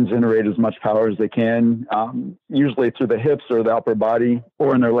correct and generate as much power as they can, usually through the hips or the upper body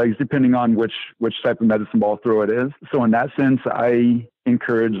or in their legs, depending on which type of medicine ball throw it is. So in that sense, I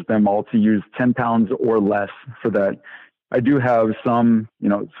encourage them all to use 10 pounds or less for that. I do have some,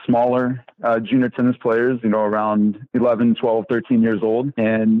 smaller junior tennis players, around 11, 12, 13 years old,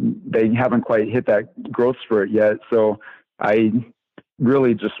 and they haven't quite hit that growth spurt yet. So I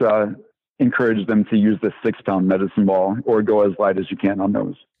really just encourage them to use the 6-pound medicine ball or go as light as you can on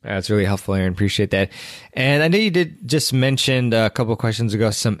those. That's really helpful, Aaron. Appreciate that. And I know you did just mention a couple of questions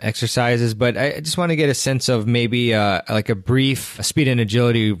ago some exercises, but I just want to get a sense of maybe like a brief speed and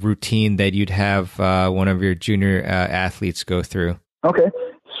agility routine that you'd have one of your junior athletes go through. Okay,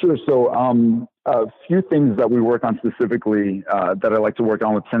 sure. So a few things that we work on specifically that I like to work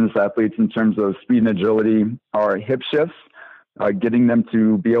on with tennis athletes in terms of speed and agility are hip shifts. Getting them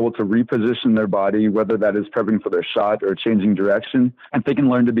to be able to reposition their body, whether that is prepping for their shot or changing direction. And they can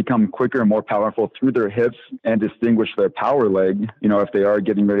learn to become quicker and more powerful through their hips and distinguish their power leg, if they are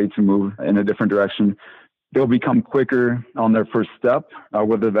getting ready to move in a different direction. They'll become quicker on their first step,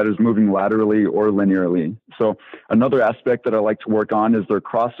 whether that is moving laterally or linearly. So another aspect that I like to work on is their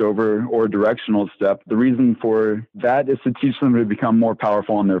crossover or directional step. The reason for that is to teach them to become more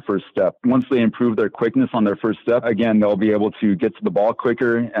powerful on their first step. Once they improve their quickness on their first step, again, they'll be able to get to the ball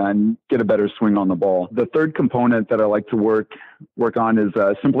quicker and get a better swing on the ball. The third component that I like to work on is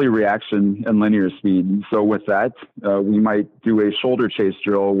simply reaction and linear speed. So with that, we might do a shoulder chase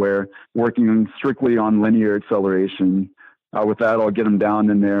drill where working strictly on linear acceleration. With that, I'll get them down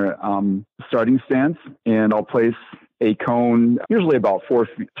in their starting stance, and I'll place a cone, usually about 3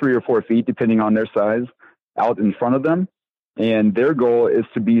 or 4 feet, depending on their size, out in front of them. And their goal is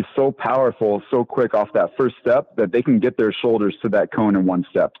to be so powerful, so quick off that first step that they can get their shoulders to that cone in one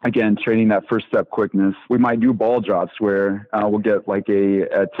step. Again, training that first step quickness. We might do ball drops where we'll get like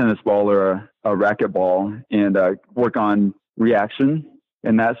a tennis ball or a racket ball and work on reaction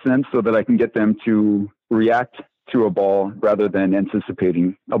in that sense so that I can get them to react to a ball rather than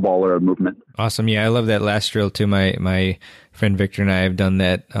anticipating a ball or a movement. Awesome. Yeah, I love that last drill too. My friend Victor and I have done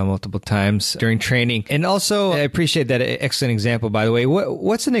that multiple times during training. And also, I appreciate that excellent example, by the way.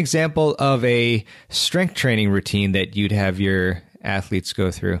 What's an example of a strength training routine that you'd have your athletes go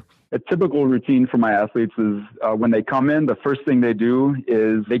through? A typical routine for my athletes is when they come in, the first thing they do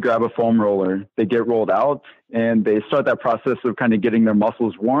is they grab a foam roller. They get rolled out and they start that process of kind of getting their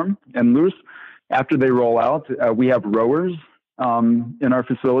muscles warm and loose. After they roll out, we have rowers in our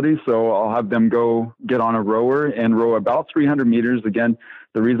facility. So I'll have them go get on a rower and row about 300 meters. Again,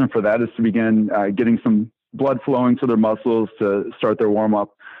 the reason for that is to begin getting some blood flowing to their muscles to start their warm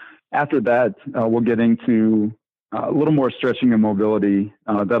up. After that, we'll get into a little more stretching and mobility.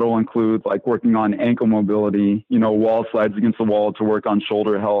 That'll include like working on ankle mobility, wall slides against the wall to work on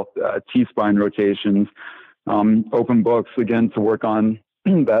shoulder health, T-spine rotations, open books, again, to work on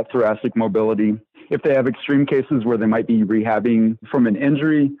that thoracic mobility. If they have extreme cases where they might be rehabbing from an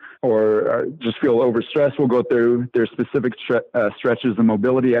injury or just feel overstressed, we'll go through their specific stretches and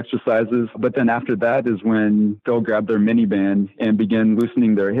mobility exercises. But then after that is when they'll grab their mini band and begin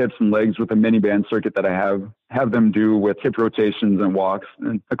loosening their hips and legs with a mini band circuit that I have them do with hip rotations and walks.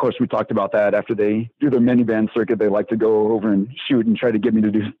 And of course, we talked about that. After they do their mini band circuit, they like to go over and shoot and try to get me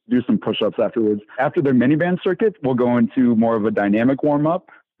to do some push-ups afterwards. After their mini band circuit, we'll go into more of a dynamic warm-up.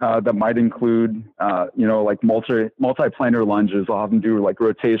 That might include, like multi-planar lunges. I'll have them do like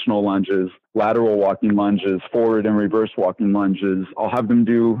rotational lunges, lateral walking lunges, forward and reverse walking lunges. I'll have them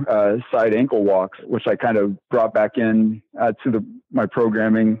do side ankle walks, which I kind of brought back in to my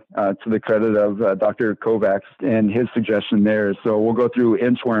programming to the credit of Dr. Kovacs and his suggestion there. So we'll go through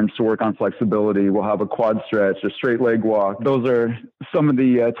inchworms to work on flexibility. We'll have a quad stretch, a straight leg walk. Those are some of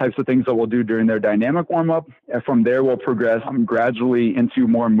the types of things that we'll do during their dynamic warm-up. And from there, we'll progress gradually into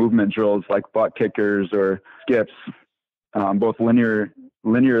more movement drills like butt kickers or skips, both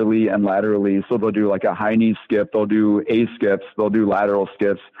linearly and laterally. So they'll do like a high knee skip. They'll do A skips. They'll do lateral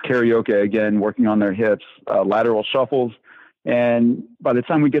skips. Karaoke, again, working on their hips, lateral shuffles. And by the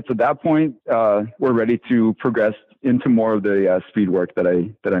time we get to that point, we're ready to progress into more of the speed work that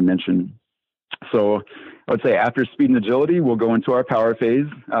I mentioned. So I would say after speed and agility, we'll go into our power phase.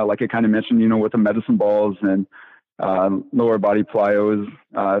 Like I kind of mentioned, with the medicine balls and lower body plyos,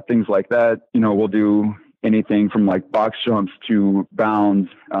 things like that. We'll do anything from like box jumps to bounds,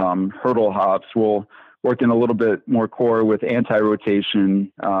 hurdle hops. We'll working a little bit more core with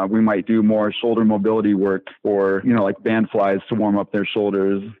anti-rotation. We might do more shoulder mobility work or, like band flies to warm up their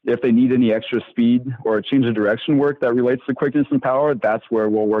shoulders. If they need any extra speed or change of direction work that relates to quickness and power, that's where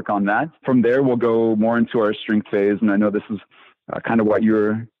we'll work on that. From there, we'll go more into our strength phase. And I know this is kind of what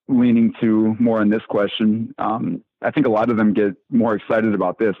you're leaning to more in this question. I think a lot of them get more excited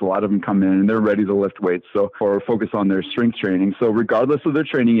about this. A lot of them come in and they're ready to lift weights, or focus on their strength training. So regardless of their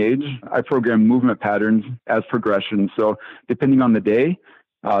training age, I program movement patterns as progression. So depending on the day,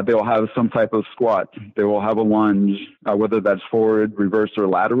 they'll have some type of squat. They will have a lunge, whether that's forward, reverse, or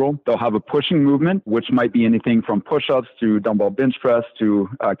lateral. They'll have a pushing movement, which might be anything from push-ups to dumbbell bench press to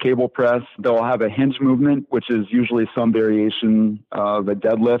cable press. They'll have a hinge movement, which is usually some variation of a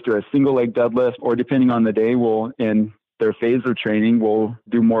deadlift or a single leg deadlift, or depending on the day, in their phase of training, will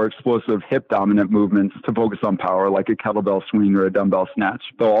do more explosive hip dominant movements to focus on power, like a kettlebell swing or a dumbbell snatch.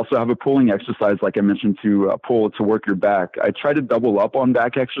 They'll also have a pulling exercise, like I mentioned, to pull to work your back. I try to double up on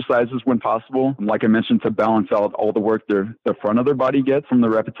back exercises when possible, like I mentioned, to balance out all the work the front of their body gets from the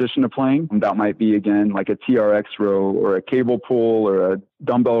repetition of playing. And that might be, again, like a TRX row or a cable pull or a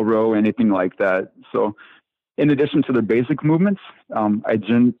dumbbell row, anything like that. So in addition to the basic movements, I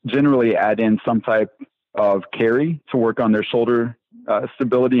generally add in some type of carry to work on their shoulder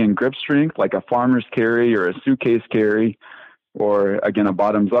stability and grip strength, like a farmer's carry or a suitcase carry, or again, a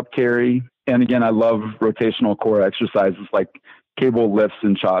bottoms up carry. And again, I love rotational core exercises like cable lifts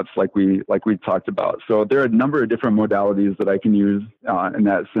and chops, like we talked about. So there are a number of different modalities that I can use in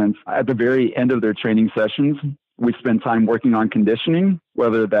that sense. At the very end of their training sessions, we spend time working on conditioning,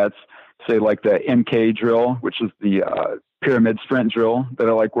 whether that's, say, like the MK drill, which is the pyramid sprint drill that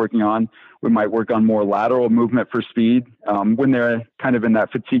I like working on. We might work on more lateral movement for speed when they're kind of in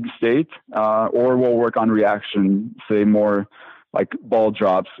that fatigue state, or we'll work on reaction, say more like ball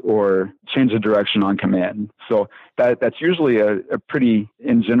drops or change of direction on command. So that's usually a pretty,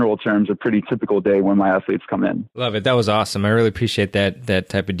 in general terms, a pretty typical day when my athletes come in. Love it. That was awesome. I really appreciate that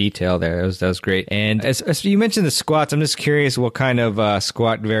type of detail there. That was great. And as you mentioned the squats, I'm just curious what kind of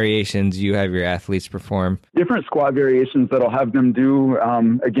squat variations you have your athletes perform. Different squat variations that I'll have them do.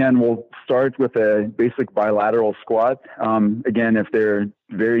 Again, we'll start with a basic bilateral squat. Again, if they're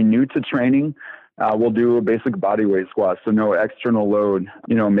very new to training, we'll do a basic body weight squat, so no external load,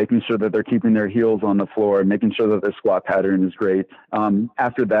 making sure that they're keeping their heels on the floor, making sure that their squat pattern is great.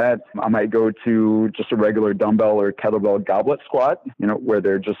 After that, I might go to just a regular dumbbell or kettlebell goblet squat, where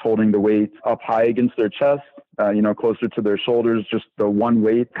they're just holding the weight up high against their chest, closer to their shoulders, just the one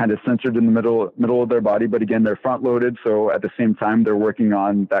weight kind of centered in the middle of their body. But again, they're front loaded. So at the same time, they're working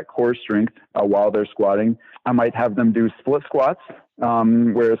on that core strength while they're squatting. I might have them do split squats,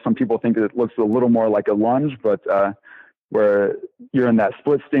 where some people think it looks a little more like a lunge, but where you're in that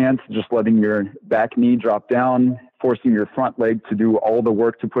split stance, just letting your back knee drop down, forcing your front leg to do all the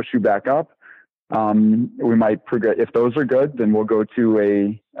work to push you back up. We might progress. If those are good, then we'll go to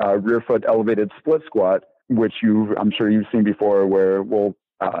a rear foot elevated split squat, which I'm sure you've seen before, where we'll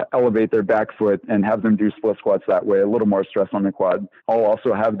elevate their back foot and have them do split squats that way, a little more stress on the quad. I'll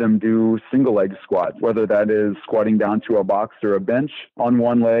also have them do single leg squats, whether that is squatting down to a box or a bench on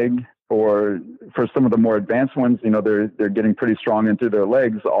one leg, or for some of the more advanced ones, they're getting pretty strong into their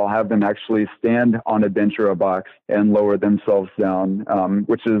legs. I'll have them actually stand on a bench or a box and lower themselves down,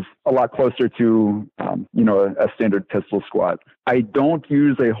 which is a lot closer to, a standard pistol squat. I don't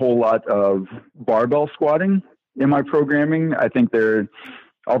use a whole lot of barbell squatting in my programming. I think there are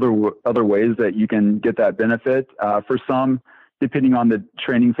other ways that you can get that benefit. For some, depending on the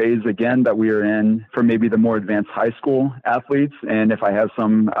training phase, again, that we are in, for maybe the more advanced high school athletes. And if I have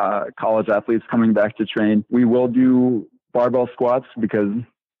some college athletes coming back to train, we will do barbell squats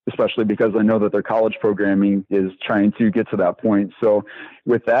especially because I know that their college programming is trying to get to that point. So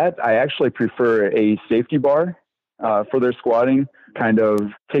with that, I actually prefer a safety bar for their squatting. Kind of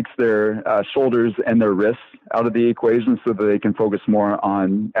takes their shoulders and their wrists out of the equation so that they can focus more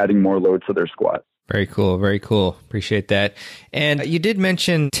on adding more load to their squat. Very cool. Very cool. Appreciate that. And you did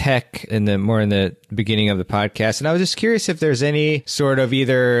mention tech in the beginning of the podcast. And I was just curious if there's any sort of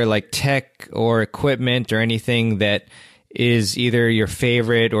either like tech or equipment or anything that is either your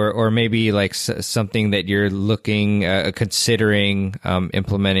favorite or maybe like something that you're considering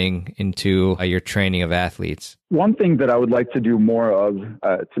implementing into your training of athletes. One thing that I would like to do more of,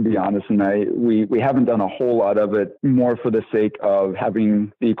 to be honest, and we haven't done a whole lot of it, more for the sake of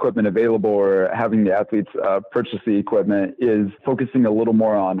having the equipment available or having the athletes purchase the equipment, is focusing a little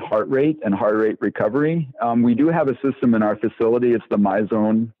more on heart rate and heart rate recovery. We do have a system in our facility. It's the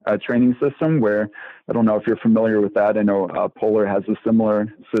MyZone training system, where I don't know if you're familiar with that. I know Polar has a similar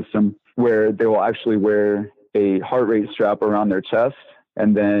system. where they will actually wear a heart rate strap around their chest,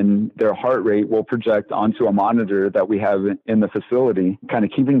 and then their heart rate will project onto a monitor that we have in the facility, kind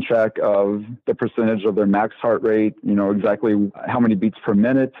of keeping track of the percentage of their max heart rate, exactly how many beats per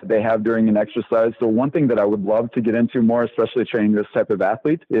minute they have during an exercise. So one thing that I would love to get into more, especially training this type of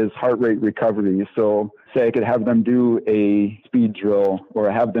athlete, is heart rate recovery. So say I could have them do a speed drill or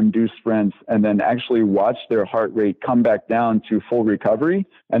have them do sprints and then actually watch their heart rate come back down to full recovery.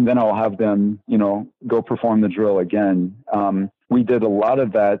 And then I'll have them, go perform the drill again. We did a lot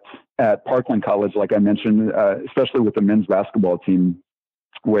of that at Parkland College, like I mentioned, especially with the men's basketball team,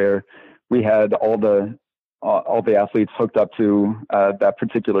 where we had all the athletes hooked up to that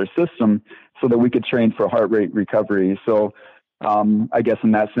particular system so that we could train for heart rate recovery. So I guess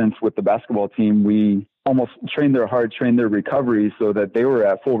in that sense, with the basketball team, we almost trained their heart, trained their recovery so that they were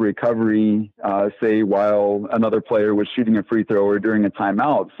at full recovery, say, while another player was shooting a free throw or during a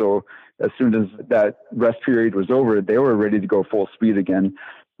timeout. So as soon as that rest period was over, they were ready to go full speed again.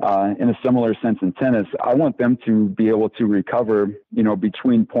 In a similar sense in tennis, I want them to be able to recover,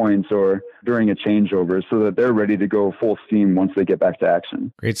 between points or during a changeover so that they're ready to go full steam once they get back to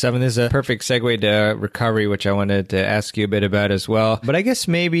action. Great stuff. And this is a perfect segue to recovery, which I wanted to ask you a bit about as well. But I guess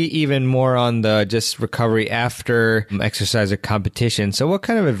maybe even more on the just recovery after exercise or competition. So what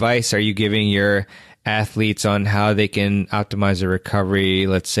kind of advice are you giving your athletes on how they can optimize their recovery,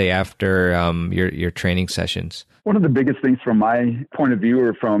 let's say after your training sessions? One of the biggest things from my point of view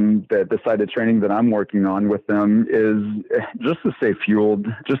or from the side of training that I'm working on with them is just to stay fueled,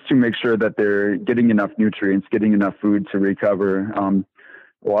 just to make sure that they're getting enough nutrients, getting enough food to recover.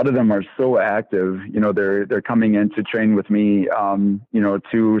 A lot of them are so active, they're coming in to train with me,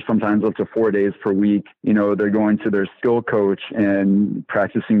 2, sometimes up to 4 days per week. They're going to their skill coach and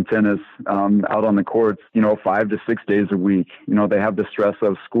practicing tennis out on the courts, 5 to 6 days a week. They have the stress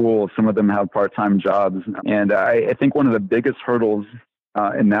of school. Some of them have part-time jobs. And I think one of the biggest hurdles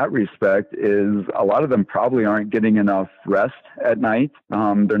in that respect is a lot of them probably aren't getting enough rest at night.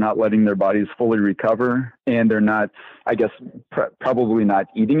 They're not letting their bodies fully recover, and they're not, I guess, probably not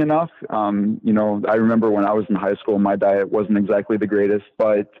eating enough. I remember when I was in high school, my diet wasn't exactly the greatest,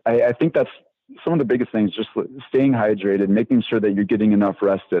 but I think that's some of the biggest things, just staying hydrated, making sure that you're getting enough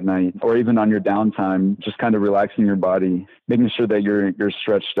rest at night, or even on your downtime, just kind of relaxing your body, making sure that you're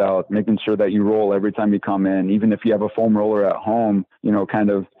stretched out, making sure that you roll every time you come in, even if you have a foam roller at home, kind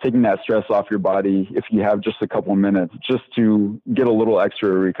of taking that stress off your body if you have just a couple of minutes, just to get a little extra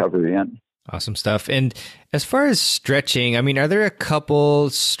recovery in. Awesome stuff. And as far as stretching, are there a couple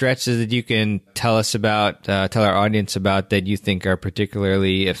stretches that you can tell us about, tell our audience about that you think are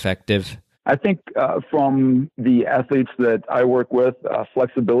particularly effective? I think from the athletes that I work with,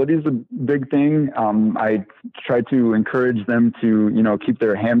 flexibility is a big thing. I try to encourage them to, keep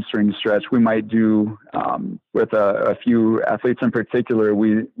their hamstring stretched. We might do, with a few athletes in particular,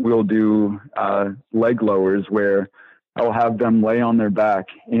 we'll do leg lowers where I'll have them lay on their back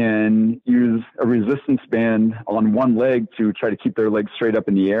and use a resistance band on one leg to try to keep their legs straight up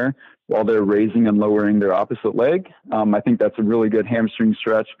in the air while they're raising and lowering their opposite leg. I think that's a really good hamstring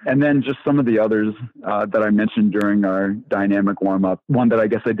stretch. And then just some of the others that I mentioned during our dynamic warm-up. One that I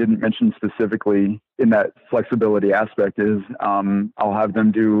guess I didn't mention specifically in that flexibility aspect is I'll have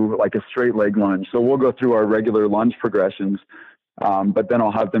them do like a straight leg lunge. So we'll go through our regular lunge progressions, but then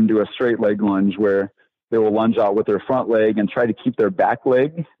I'll have them do a straight leg lunge where they will lunge out with their front leg and try to keep their back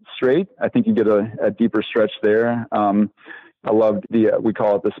leg straight. I think you get a deeper stretch there. I love we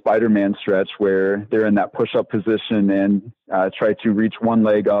call it the Spider-Man stretch, where they're in that push-up position and try to reach one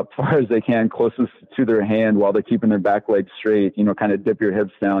leg up as far as they can, closest to their hand, while they're keeping their back leg straight. Kind of dip your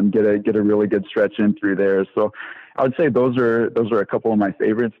hips down, get a really good stretch in through there. So I would say those are a couple of my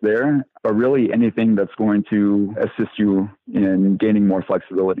favorites there. But really, anything that's going to assist you in gaining more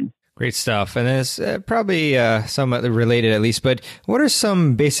flexibility. Great stuff. And it's probably somewhat related at least, but what are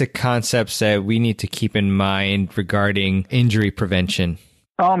some basic concepts that we need to keep in mind regarding injury prevention?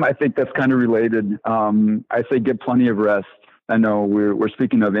 I think that's kind of related. I say get plenty of rest. I know we're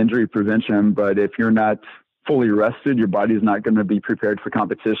speaking of injury prevention, but if you're not fully rested, your body's not going to be prepared for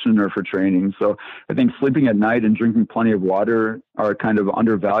competition or for training. So I think sleeping at night and drinking plenty of water are kind of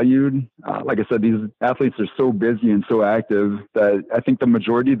undervalued. Like I said, these athletes are so busy and so active that I think the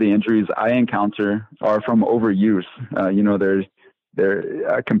majority of the injuries I encounter are from overuse.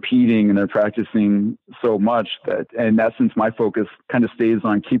 They're competing and they're practicing so much that, in that sense, my focus kind of stays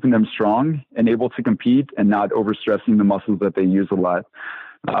on keeping them strong and able to compete and not overstressing the muscles that they use a lot.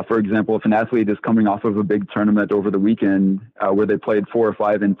 For example, if an athlete is coming off of a big tournament over the weekend where they played 4 or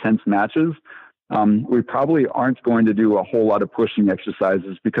 5 intense matches, we probably aren't going to do a whole lot of pushing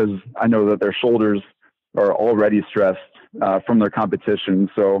exercises because I know that their shoulders are already stressed from their competition.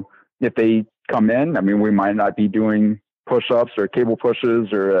 So if they come in, I mean, we might not be doing push-ups or cable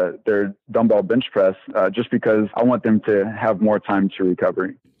pushes or their dumbbell bench press just because I want them to have more time to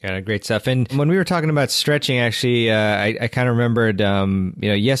recovery. Yeah, great stuff. And when we were talking about stretching, actually, I kind of remembered,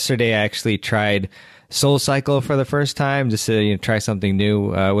 yesterday I actually tried SoulCycle for the first time, just to try something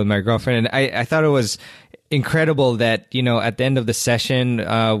new with my girlfriend. And I thought it was incredible that, at the end of the session,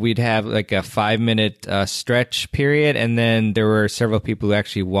 we'd have like a 5-minute stretch period. And then there were several people who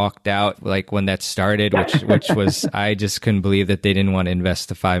actually walked out like when that started, which was, I just couldn't believe that they didn't want to invest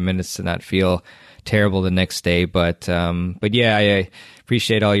the 5 minutes to not feel terrible the next day. But yeah, I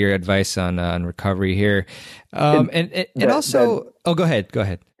appreciate all your advice on recovery here. Oh, go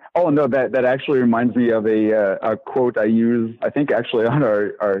ahead. Oh, no, that actually reminds me of a quote I used, I think actually on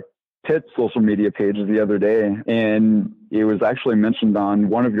our PIT social media page the other day. And it was actually mentioned on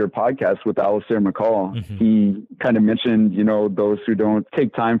one of your podcasts with Alistair McCall. Mm-hmm. He kind of mentioned, those who don't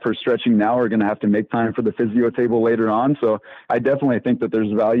take time for stretching now are going to have to make time for the physio table later on. So I definitely think that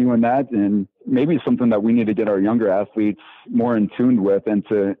there's value in that, and maybe something that we need to get our younger athletes more in tune with, and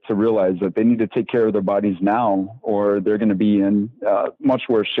to realize that they need to take care of their bodies now or they're going to be in much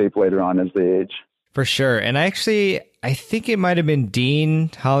worse shape later on as they age. For sure. And I think it might have been Dean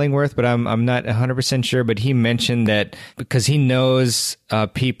Hollingworth, but I'm not 100% sure. But he mentioned that because he knows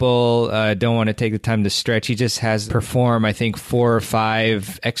people don't want to take the time to stretch, he just has perform, I think, 4 or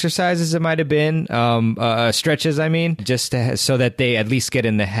 5 exercises, it might have been, stretches, I mean, just so that they at least get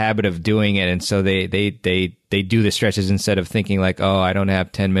in the habit of doing it. And so they do the stretches instead of thinking like, oh, I don't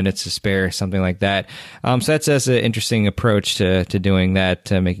have 10 minutes to spare, something like that. So that's an interesting approach to doing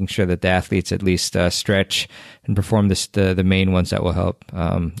that, making sure that the athletes at least stretch and perform the main ones that will help.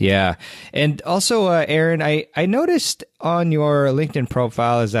 Yeah. And also, Aaron, I noticed on your LinkedIn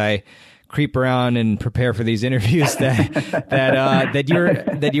profile as I creep around and prepare for these interviews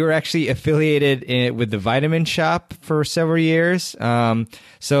that you're actually affiliated with the Vitamin Shoppe for several years.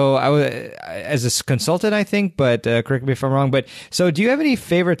 So I was as a consultant, I think, but correct me if I'm wrong. But so, do you have any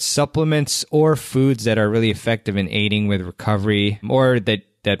favorite supplements or foods that are really effective in aiding with recovery, or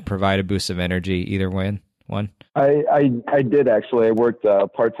that provide a boost of energy? Either one. I did actually. I worked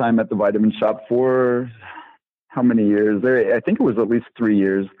part-time at the Vitamin Shoppe for how many years? I think it was at least 3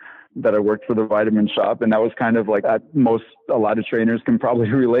 years that I worked for the Vitamin Shoppe. And that was kind of like a lot of trainers can probably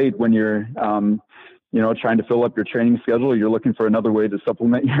relate when you're, trying to fill up your training schedule. You're looking for another way to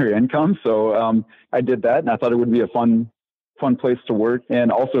supplement your income. So I did that, and I thought it would be a fun place to work,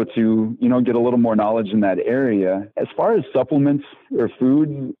 and also to, get a little more knowledge in that area. As far as supplements or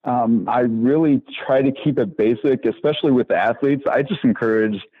food, I really try to keep it basic, especially with the athletes. I just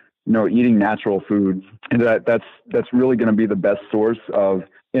encourage, eating natural foods, and that's really going to be the best source of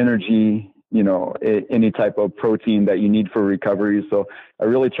energy, any type of protein that you need for recovery. So I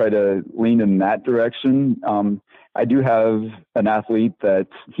really try to lean in that direction. I do have an athlete that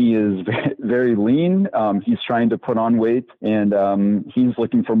he is very lean. He's trying to put on weight, and he's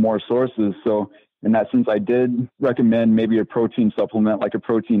looking for more sources. So in that sense, I did recommend maybe a protein supplement, like a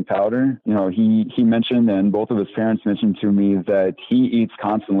protein powder. He mentioned, and both of his parents mentioned to me, that he eats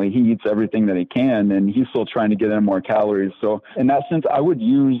constantly. He eats everything that he can, and he's still trying to get in more calories. So in that sense, I would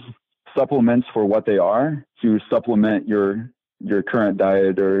use supplements for what they are, to supplement your current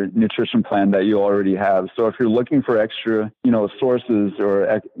diet or nutrition plan that you already have. So if you're looking for extra, sources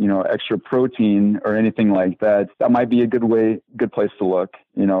or, extra protein or anything like that, that might be a good place to look.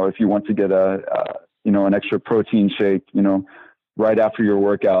 If you want to get an extra protein shake, right after your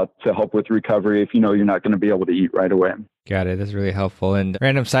workout to help with recovery, if you're not going to be able to eat right away. Got it. That's really helpful. And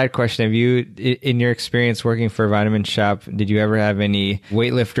random side question, have you, in your experience working for Vitamin Shoppe, did you ever have any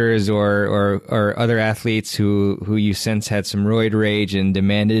weightlifters or other athletes who you sense had some roid rage and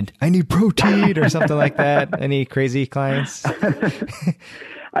demanded, I need protein or something like that? Any crazy clients?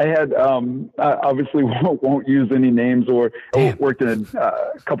 I had, obviously won't use any names, or worked in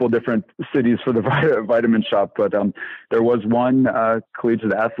a couple of different cities for the Vitamin Shoppe, but there was one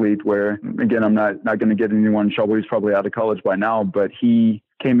collegiate athlete where, again, I'm not going to get anyone in trouble. He's probably out of college by now, but he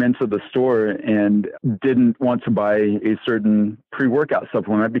came into the store and didn't want to buy a certain pre-workout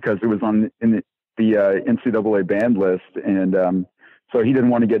supplement because it was in the NCAA banned list, and so he didn't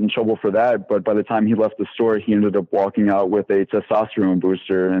want to get in trouble for that. But by the time he left the store, he ended up walking out with a testosterone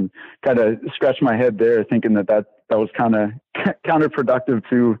booster, and kind of scratched my head there, thinking that was kind of counterproductive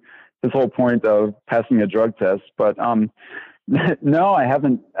to his whole point of passing a drug test. But No, I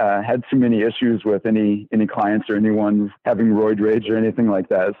haven't had too many issues with any clients or anyone having roid rage or anything like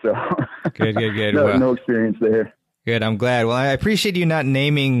that. So good. No experience there. Good. I'm glad. Well, I appreciate you not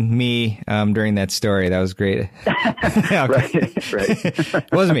naming me during that story. That was great.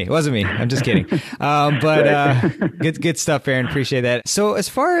 Right. Wasn't me. I'm just kidding. Good stuff, Aaron. Appreciate that. So as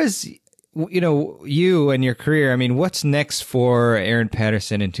far as you and your career, I mean, what's next for Aaron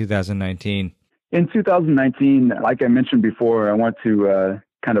Patterson in 2019? In 2019, like I mentioned before, I want to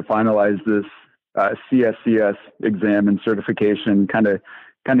kind of finalize this CSCS exam and certification, kind of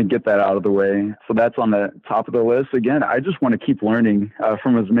get that out of the way. So that's on the top of the list. Again, I just want to keep learning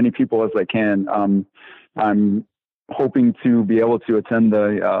from as many people as I can. I'm hoping to be able to attend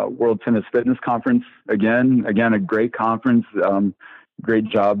the World Tennis Fitness Conference again, a great conference, great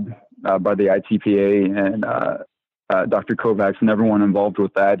job by the ITPA and Dr. Kovacs and everyone involved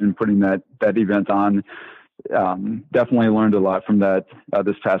with that and putting that event on. Definitely learned a lot from that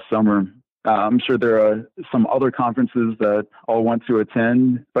this past summer. I'm sure there are some other conferences that I'll want to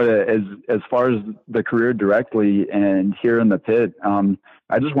attend, but as far as the career directly and here in the pit,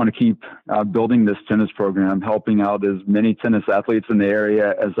 I just want to keep building this tennis program, helping out as many tennis athletes in the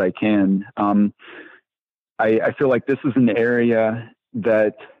area as I can. I feel like this is an area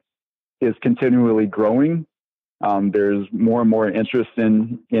that is continually growing. There's more and more interest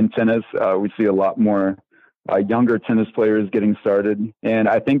in tennis. We see a lot more younger tennis players getting started. And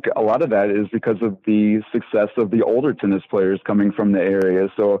I think a lot of that is because of the success of the older tennis players coming from the area.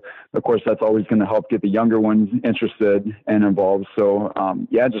 So, of course, that's always going to help get the younger ones interested and involved. So,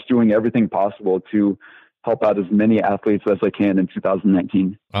 just doing everything possible to help out as many athletes as I can in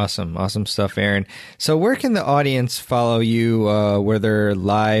 2019. Awesome stuff, Aaron. So where can the audience follow you, whether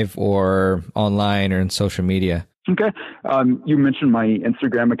live or online or in social media? Okay. You mentioned my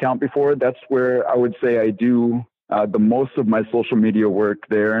Instagram account before. That's where I would say I do the most of my social media work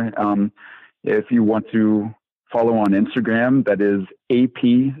there. If you want to follow on Instagram, that is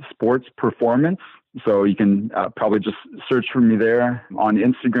AP Sports Performance. So you can probably just search for me there on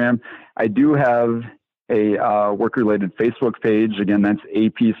Instagram. I do have a work-related Facebook page. Again, that's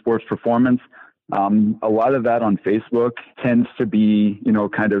AP Sports Performance. A lot of that on Facebook tends to be,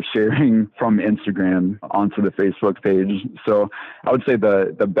 kind of sharing from Instagram onto the Facebook page. So I would say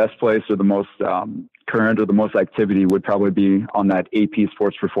the best place or the most current or the most activity would probably be on that AP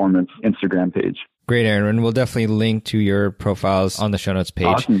Sports Performance Instagram page. Great, Aaron. And we'll definitely link to your profiles on the show notes page.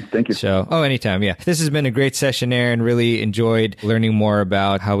 Awesome. Thank you. So, anytime. Yeah. This has been a great session, Aaron. Really enjoyed learning more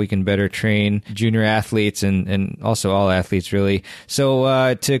about how we can better train junior athletes and also all athletes, really.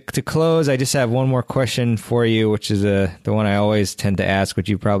 So, to close, I just have one more question for you, which is the one I always tend to ask, which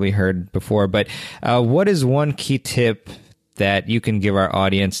you've probably heard before. But what is one key tip that you can give our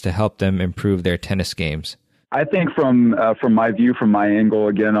audience to help them improve their tennis games? I think from my view, from my angle,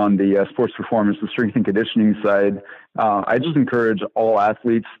 again, on the sports performance, the strength and conditioning side, I just encourage all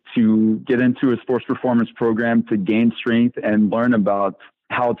athletes to get into a sports performance program to gain strength and learn about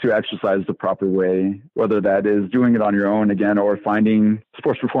how to exercise the proper way, whether that is doing it on your own, again, or finding a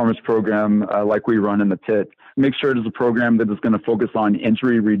sports performance program like we run in the pit. Make sure it is a program that is going to focus on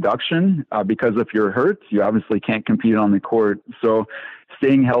injury reduction because if you're hurt, you obviously can't compete on the court. So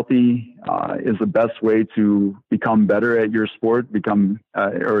staying healthy is the best way to become better at your sport,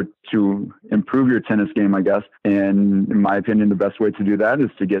 or to improve your tennis game, I guess. And in my opinion, the best way to do that is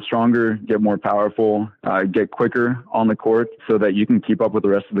to get stronger, get more powerful, get quicker on the court so that you can keep up with the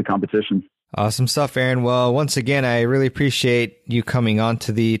rest of the competition. Awesome stuff, Aaron. Well, once again, I really appreciate you coming on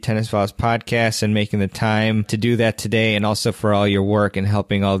to the Tennis Files podcast and making the time to do that today, and also for all your work and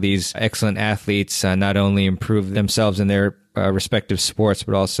helping all these excellent athletes not only improve themselves in their respective sports,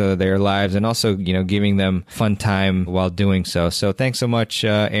 but also their lives, and also, giving them fun time while doing so. So thanks so much,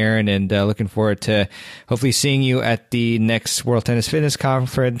 Aaron, and looking forward to hopefully seeing you at the next World Tennis Fitness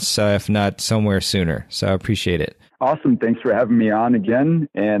Conference, if not somewhere sooner. So I appreciate it. Awesome. Thanks for having me on again.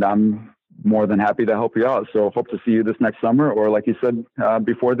 And I'm more than happy to help you out. So hope to see you this next summer, or like you said,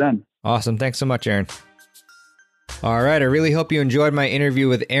 before then. Awesome. Thanks so much, Aaron. All right. I really hope you enjoyed my interview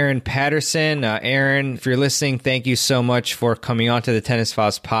with Aaron Patterson. Aaron, if you're listening, thank you so much for coming on to the Tennis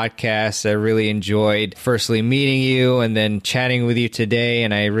Files podcast. I really enjoyed firstly meeting you and then chatting with you today.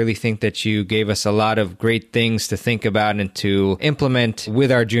 And I really think that you gave us a lot of great things to think about and to implement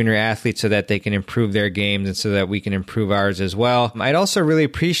with our junior athletes so that they can improve their games and so that we can improve ours as well. I'd also really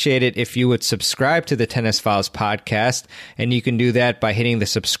appreciate it if you would subscribe to the Tennis Files podcast. And you can do that by hitting the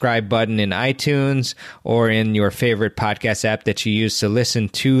subscribe button in iTunes or in your favorite favorite podcast app that you use to listen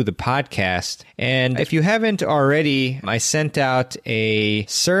to the podcast. And if you haven't already, I sent out a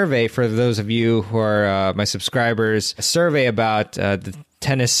survey for those of you who are my subscribers, a survey about the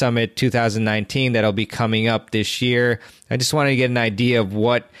Tennis Summit 2019 that'll be coming up this year. I just wanted to get an idea of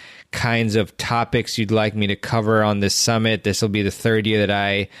what kinds of topics you'd like me to cover on this summit. This will be the third year that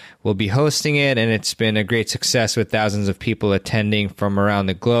I will be hosting it, and it's been a great success with thousands of people attending from around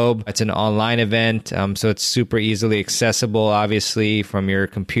the globe. It's an online event, so it's super easily accessible, obviously, from your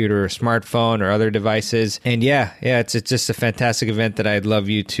computer or smartphone or other devices. And it's just a fantastic event that I'd love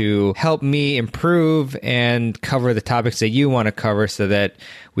you to help me improve and cover the topics that you want to cover so that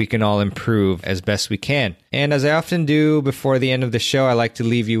we can all improve as best we can. And as I often do before the end of the show, I like to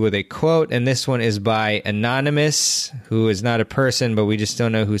leave you with a quote, and this one is by Anonymous, who is not a person, but we just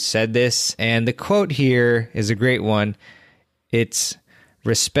don't know who said this. And the quote here is a great one. It's,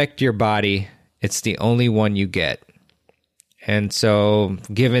 "Respect your body. It's the only one you get." And so,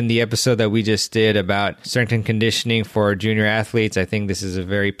 given the episode that we just did about strength and conditioning for junior athletes, I think this is a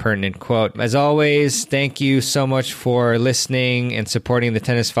very pertinent quote. As always, thank you so much for listening and supporting the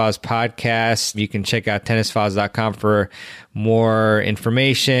Tennis Files podcast. You can check out tennisfiles.com for more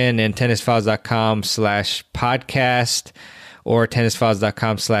information, and tennisfiles.com/podcast. or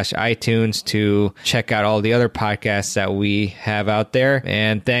tennisfiles.com/iTunes to check out all the other podcasts that we have out there.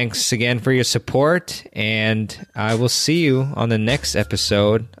 And thanks again for your support, and I will see you on the next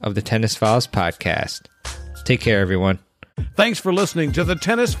episode of the Tennis Files podcast. Take care, everyone. Thanks for listening to the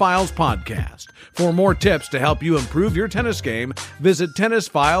Tennis Files podcast. For more tips to help you improve your tennis game, visit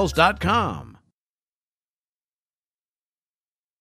tennisfiles.com.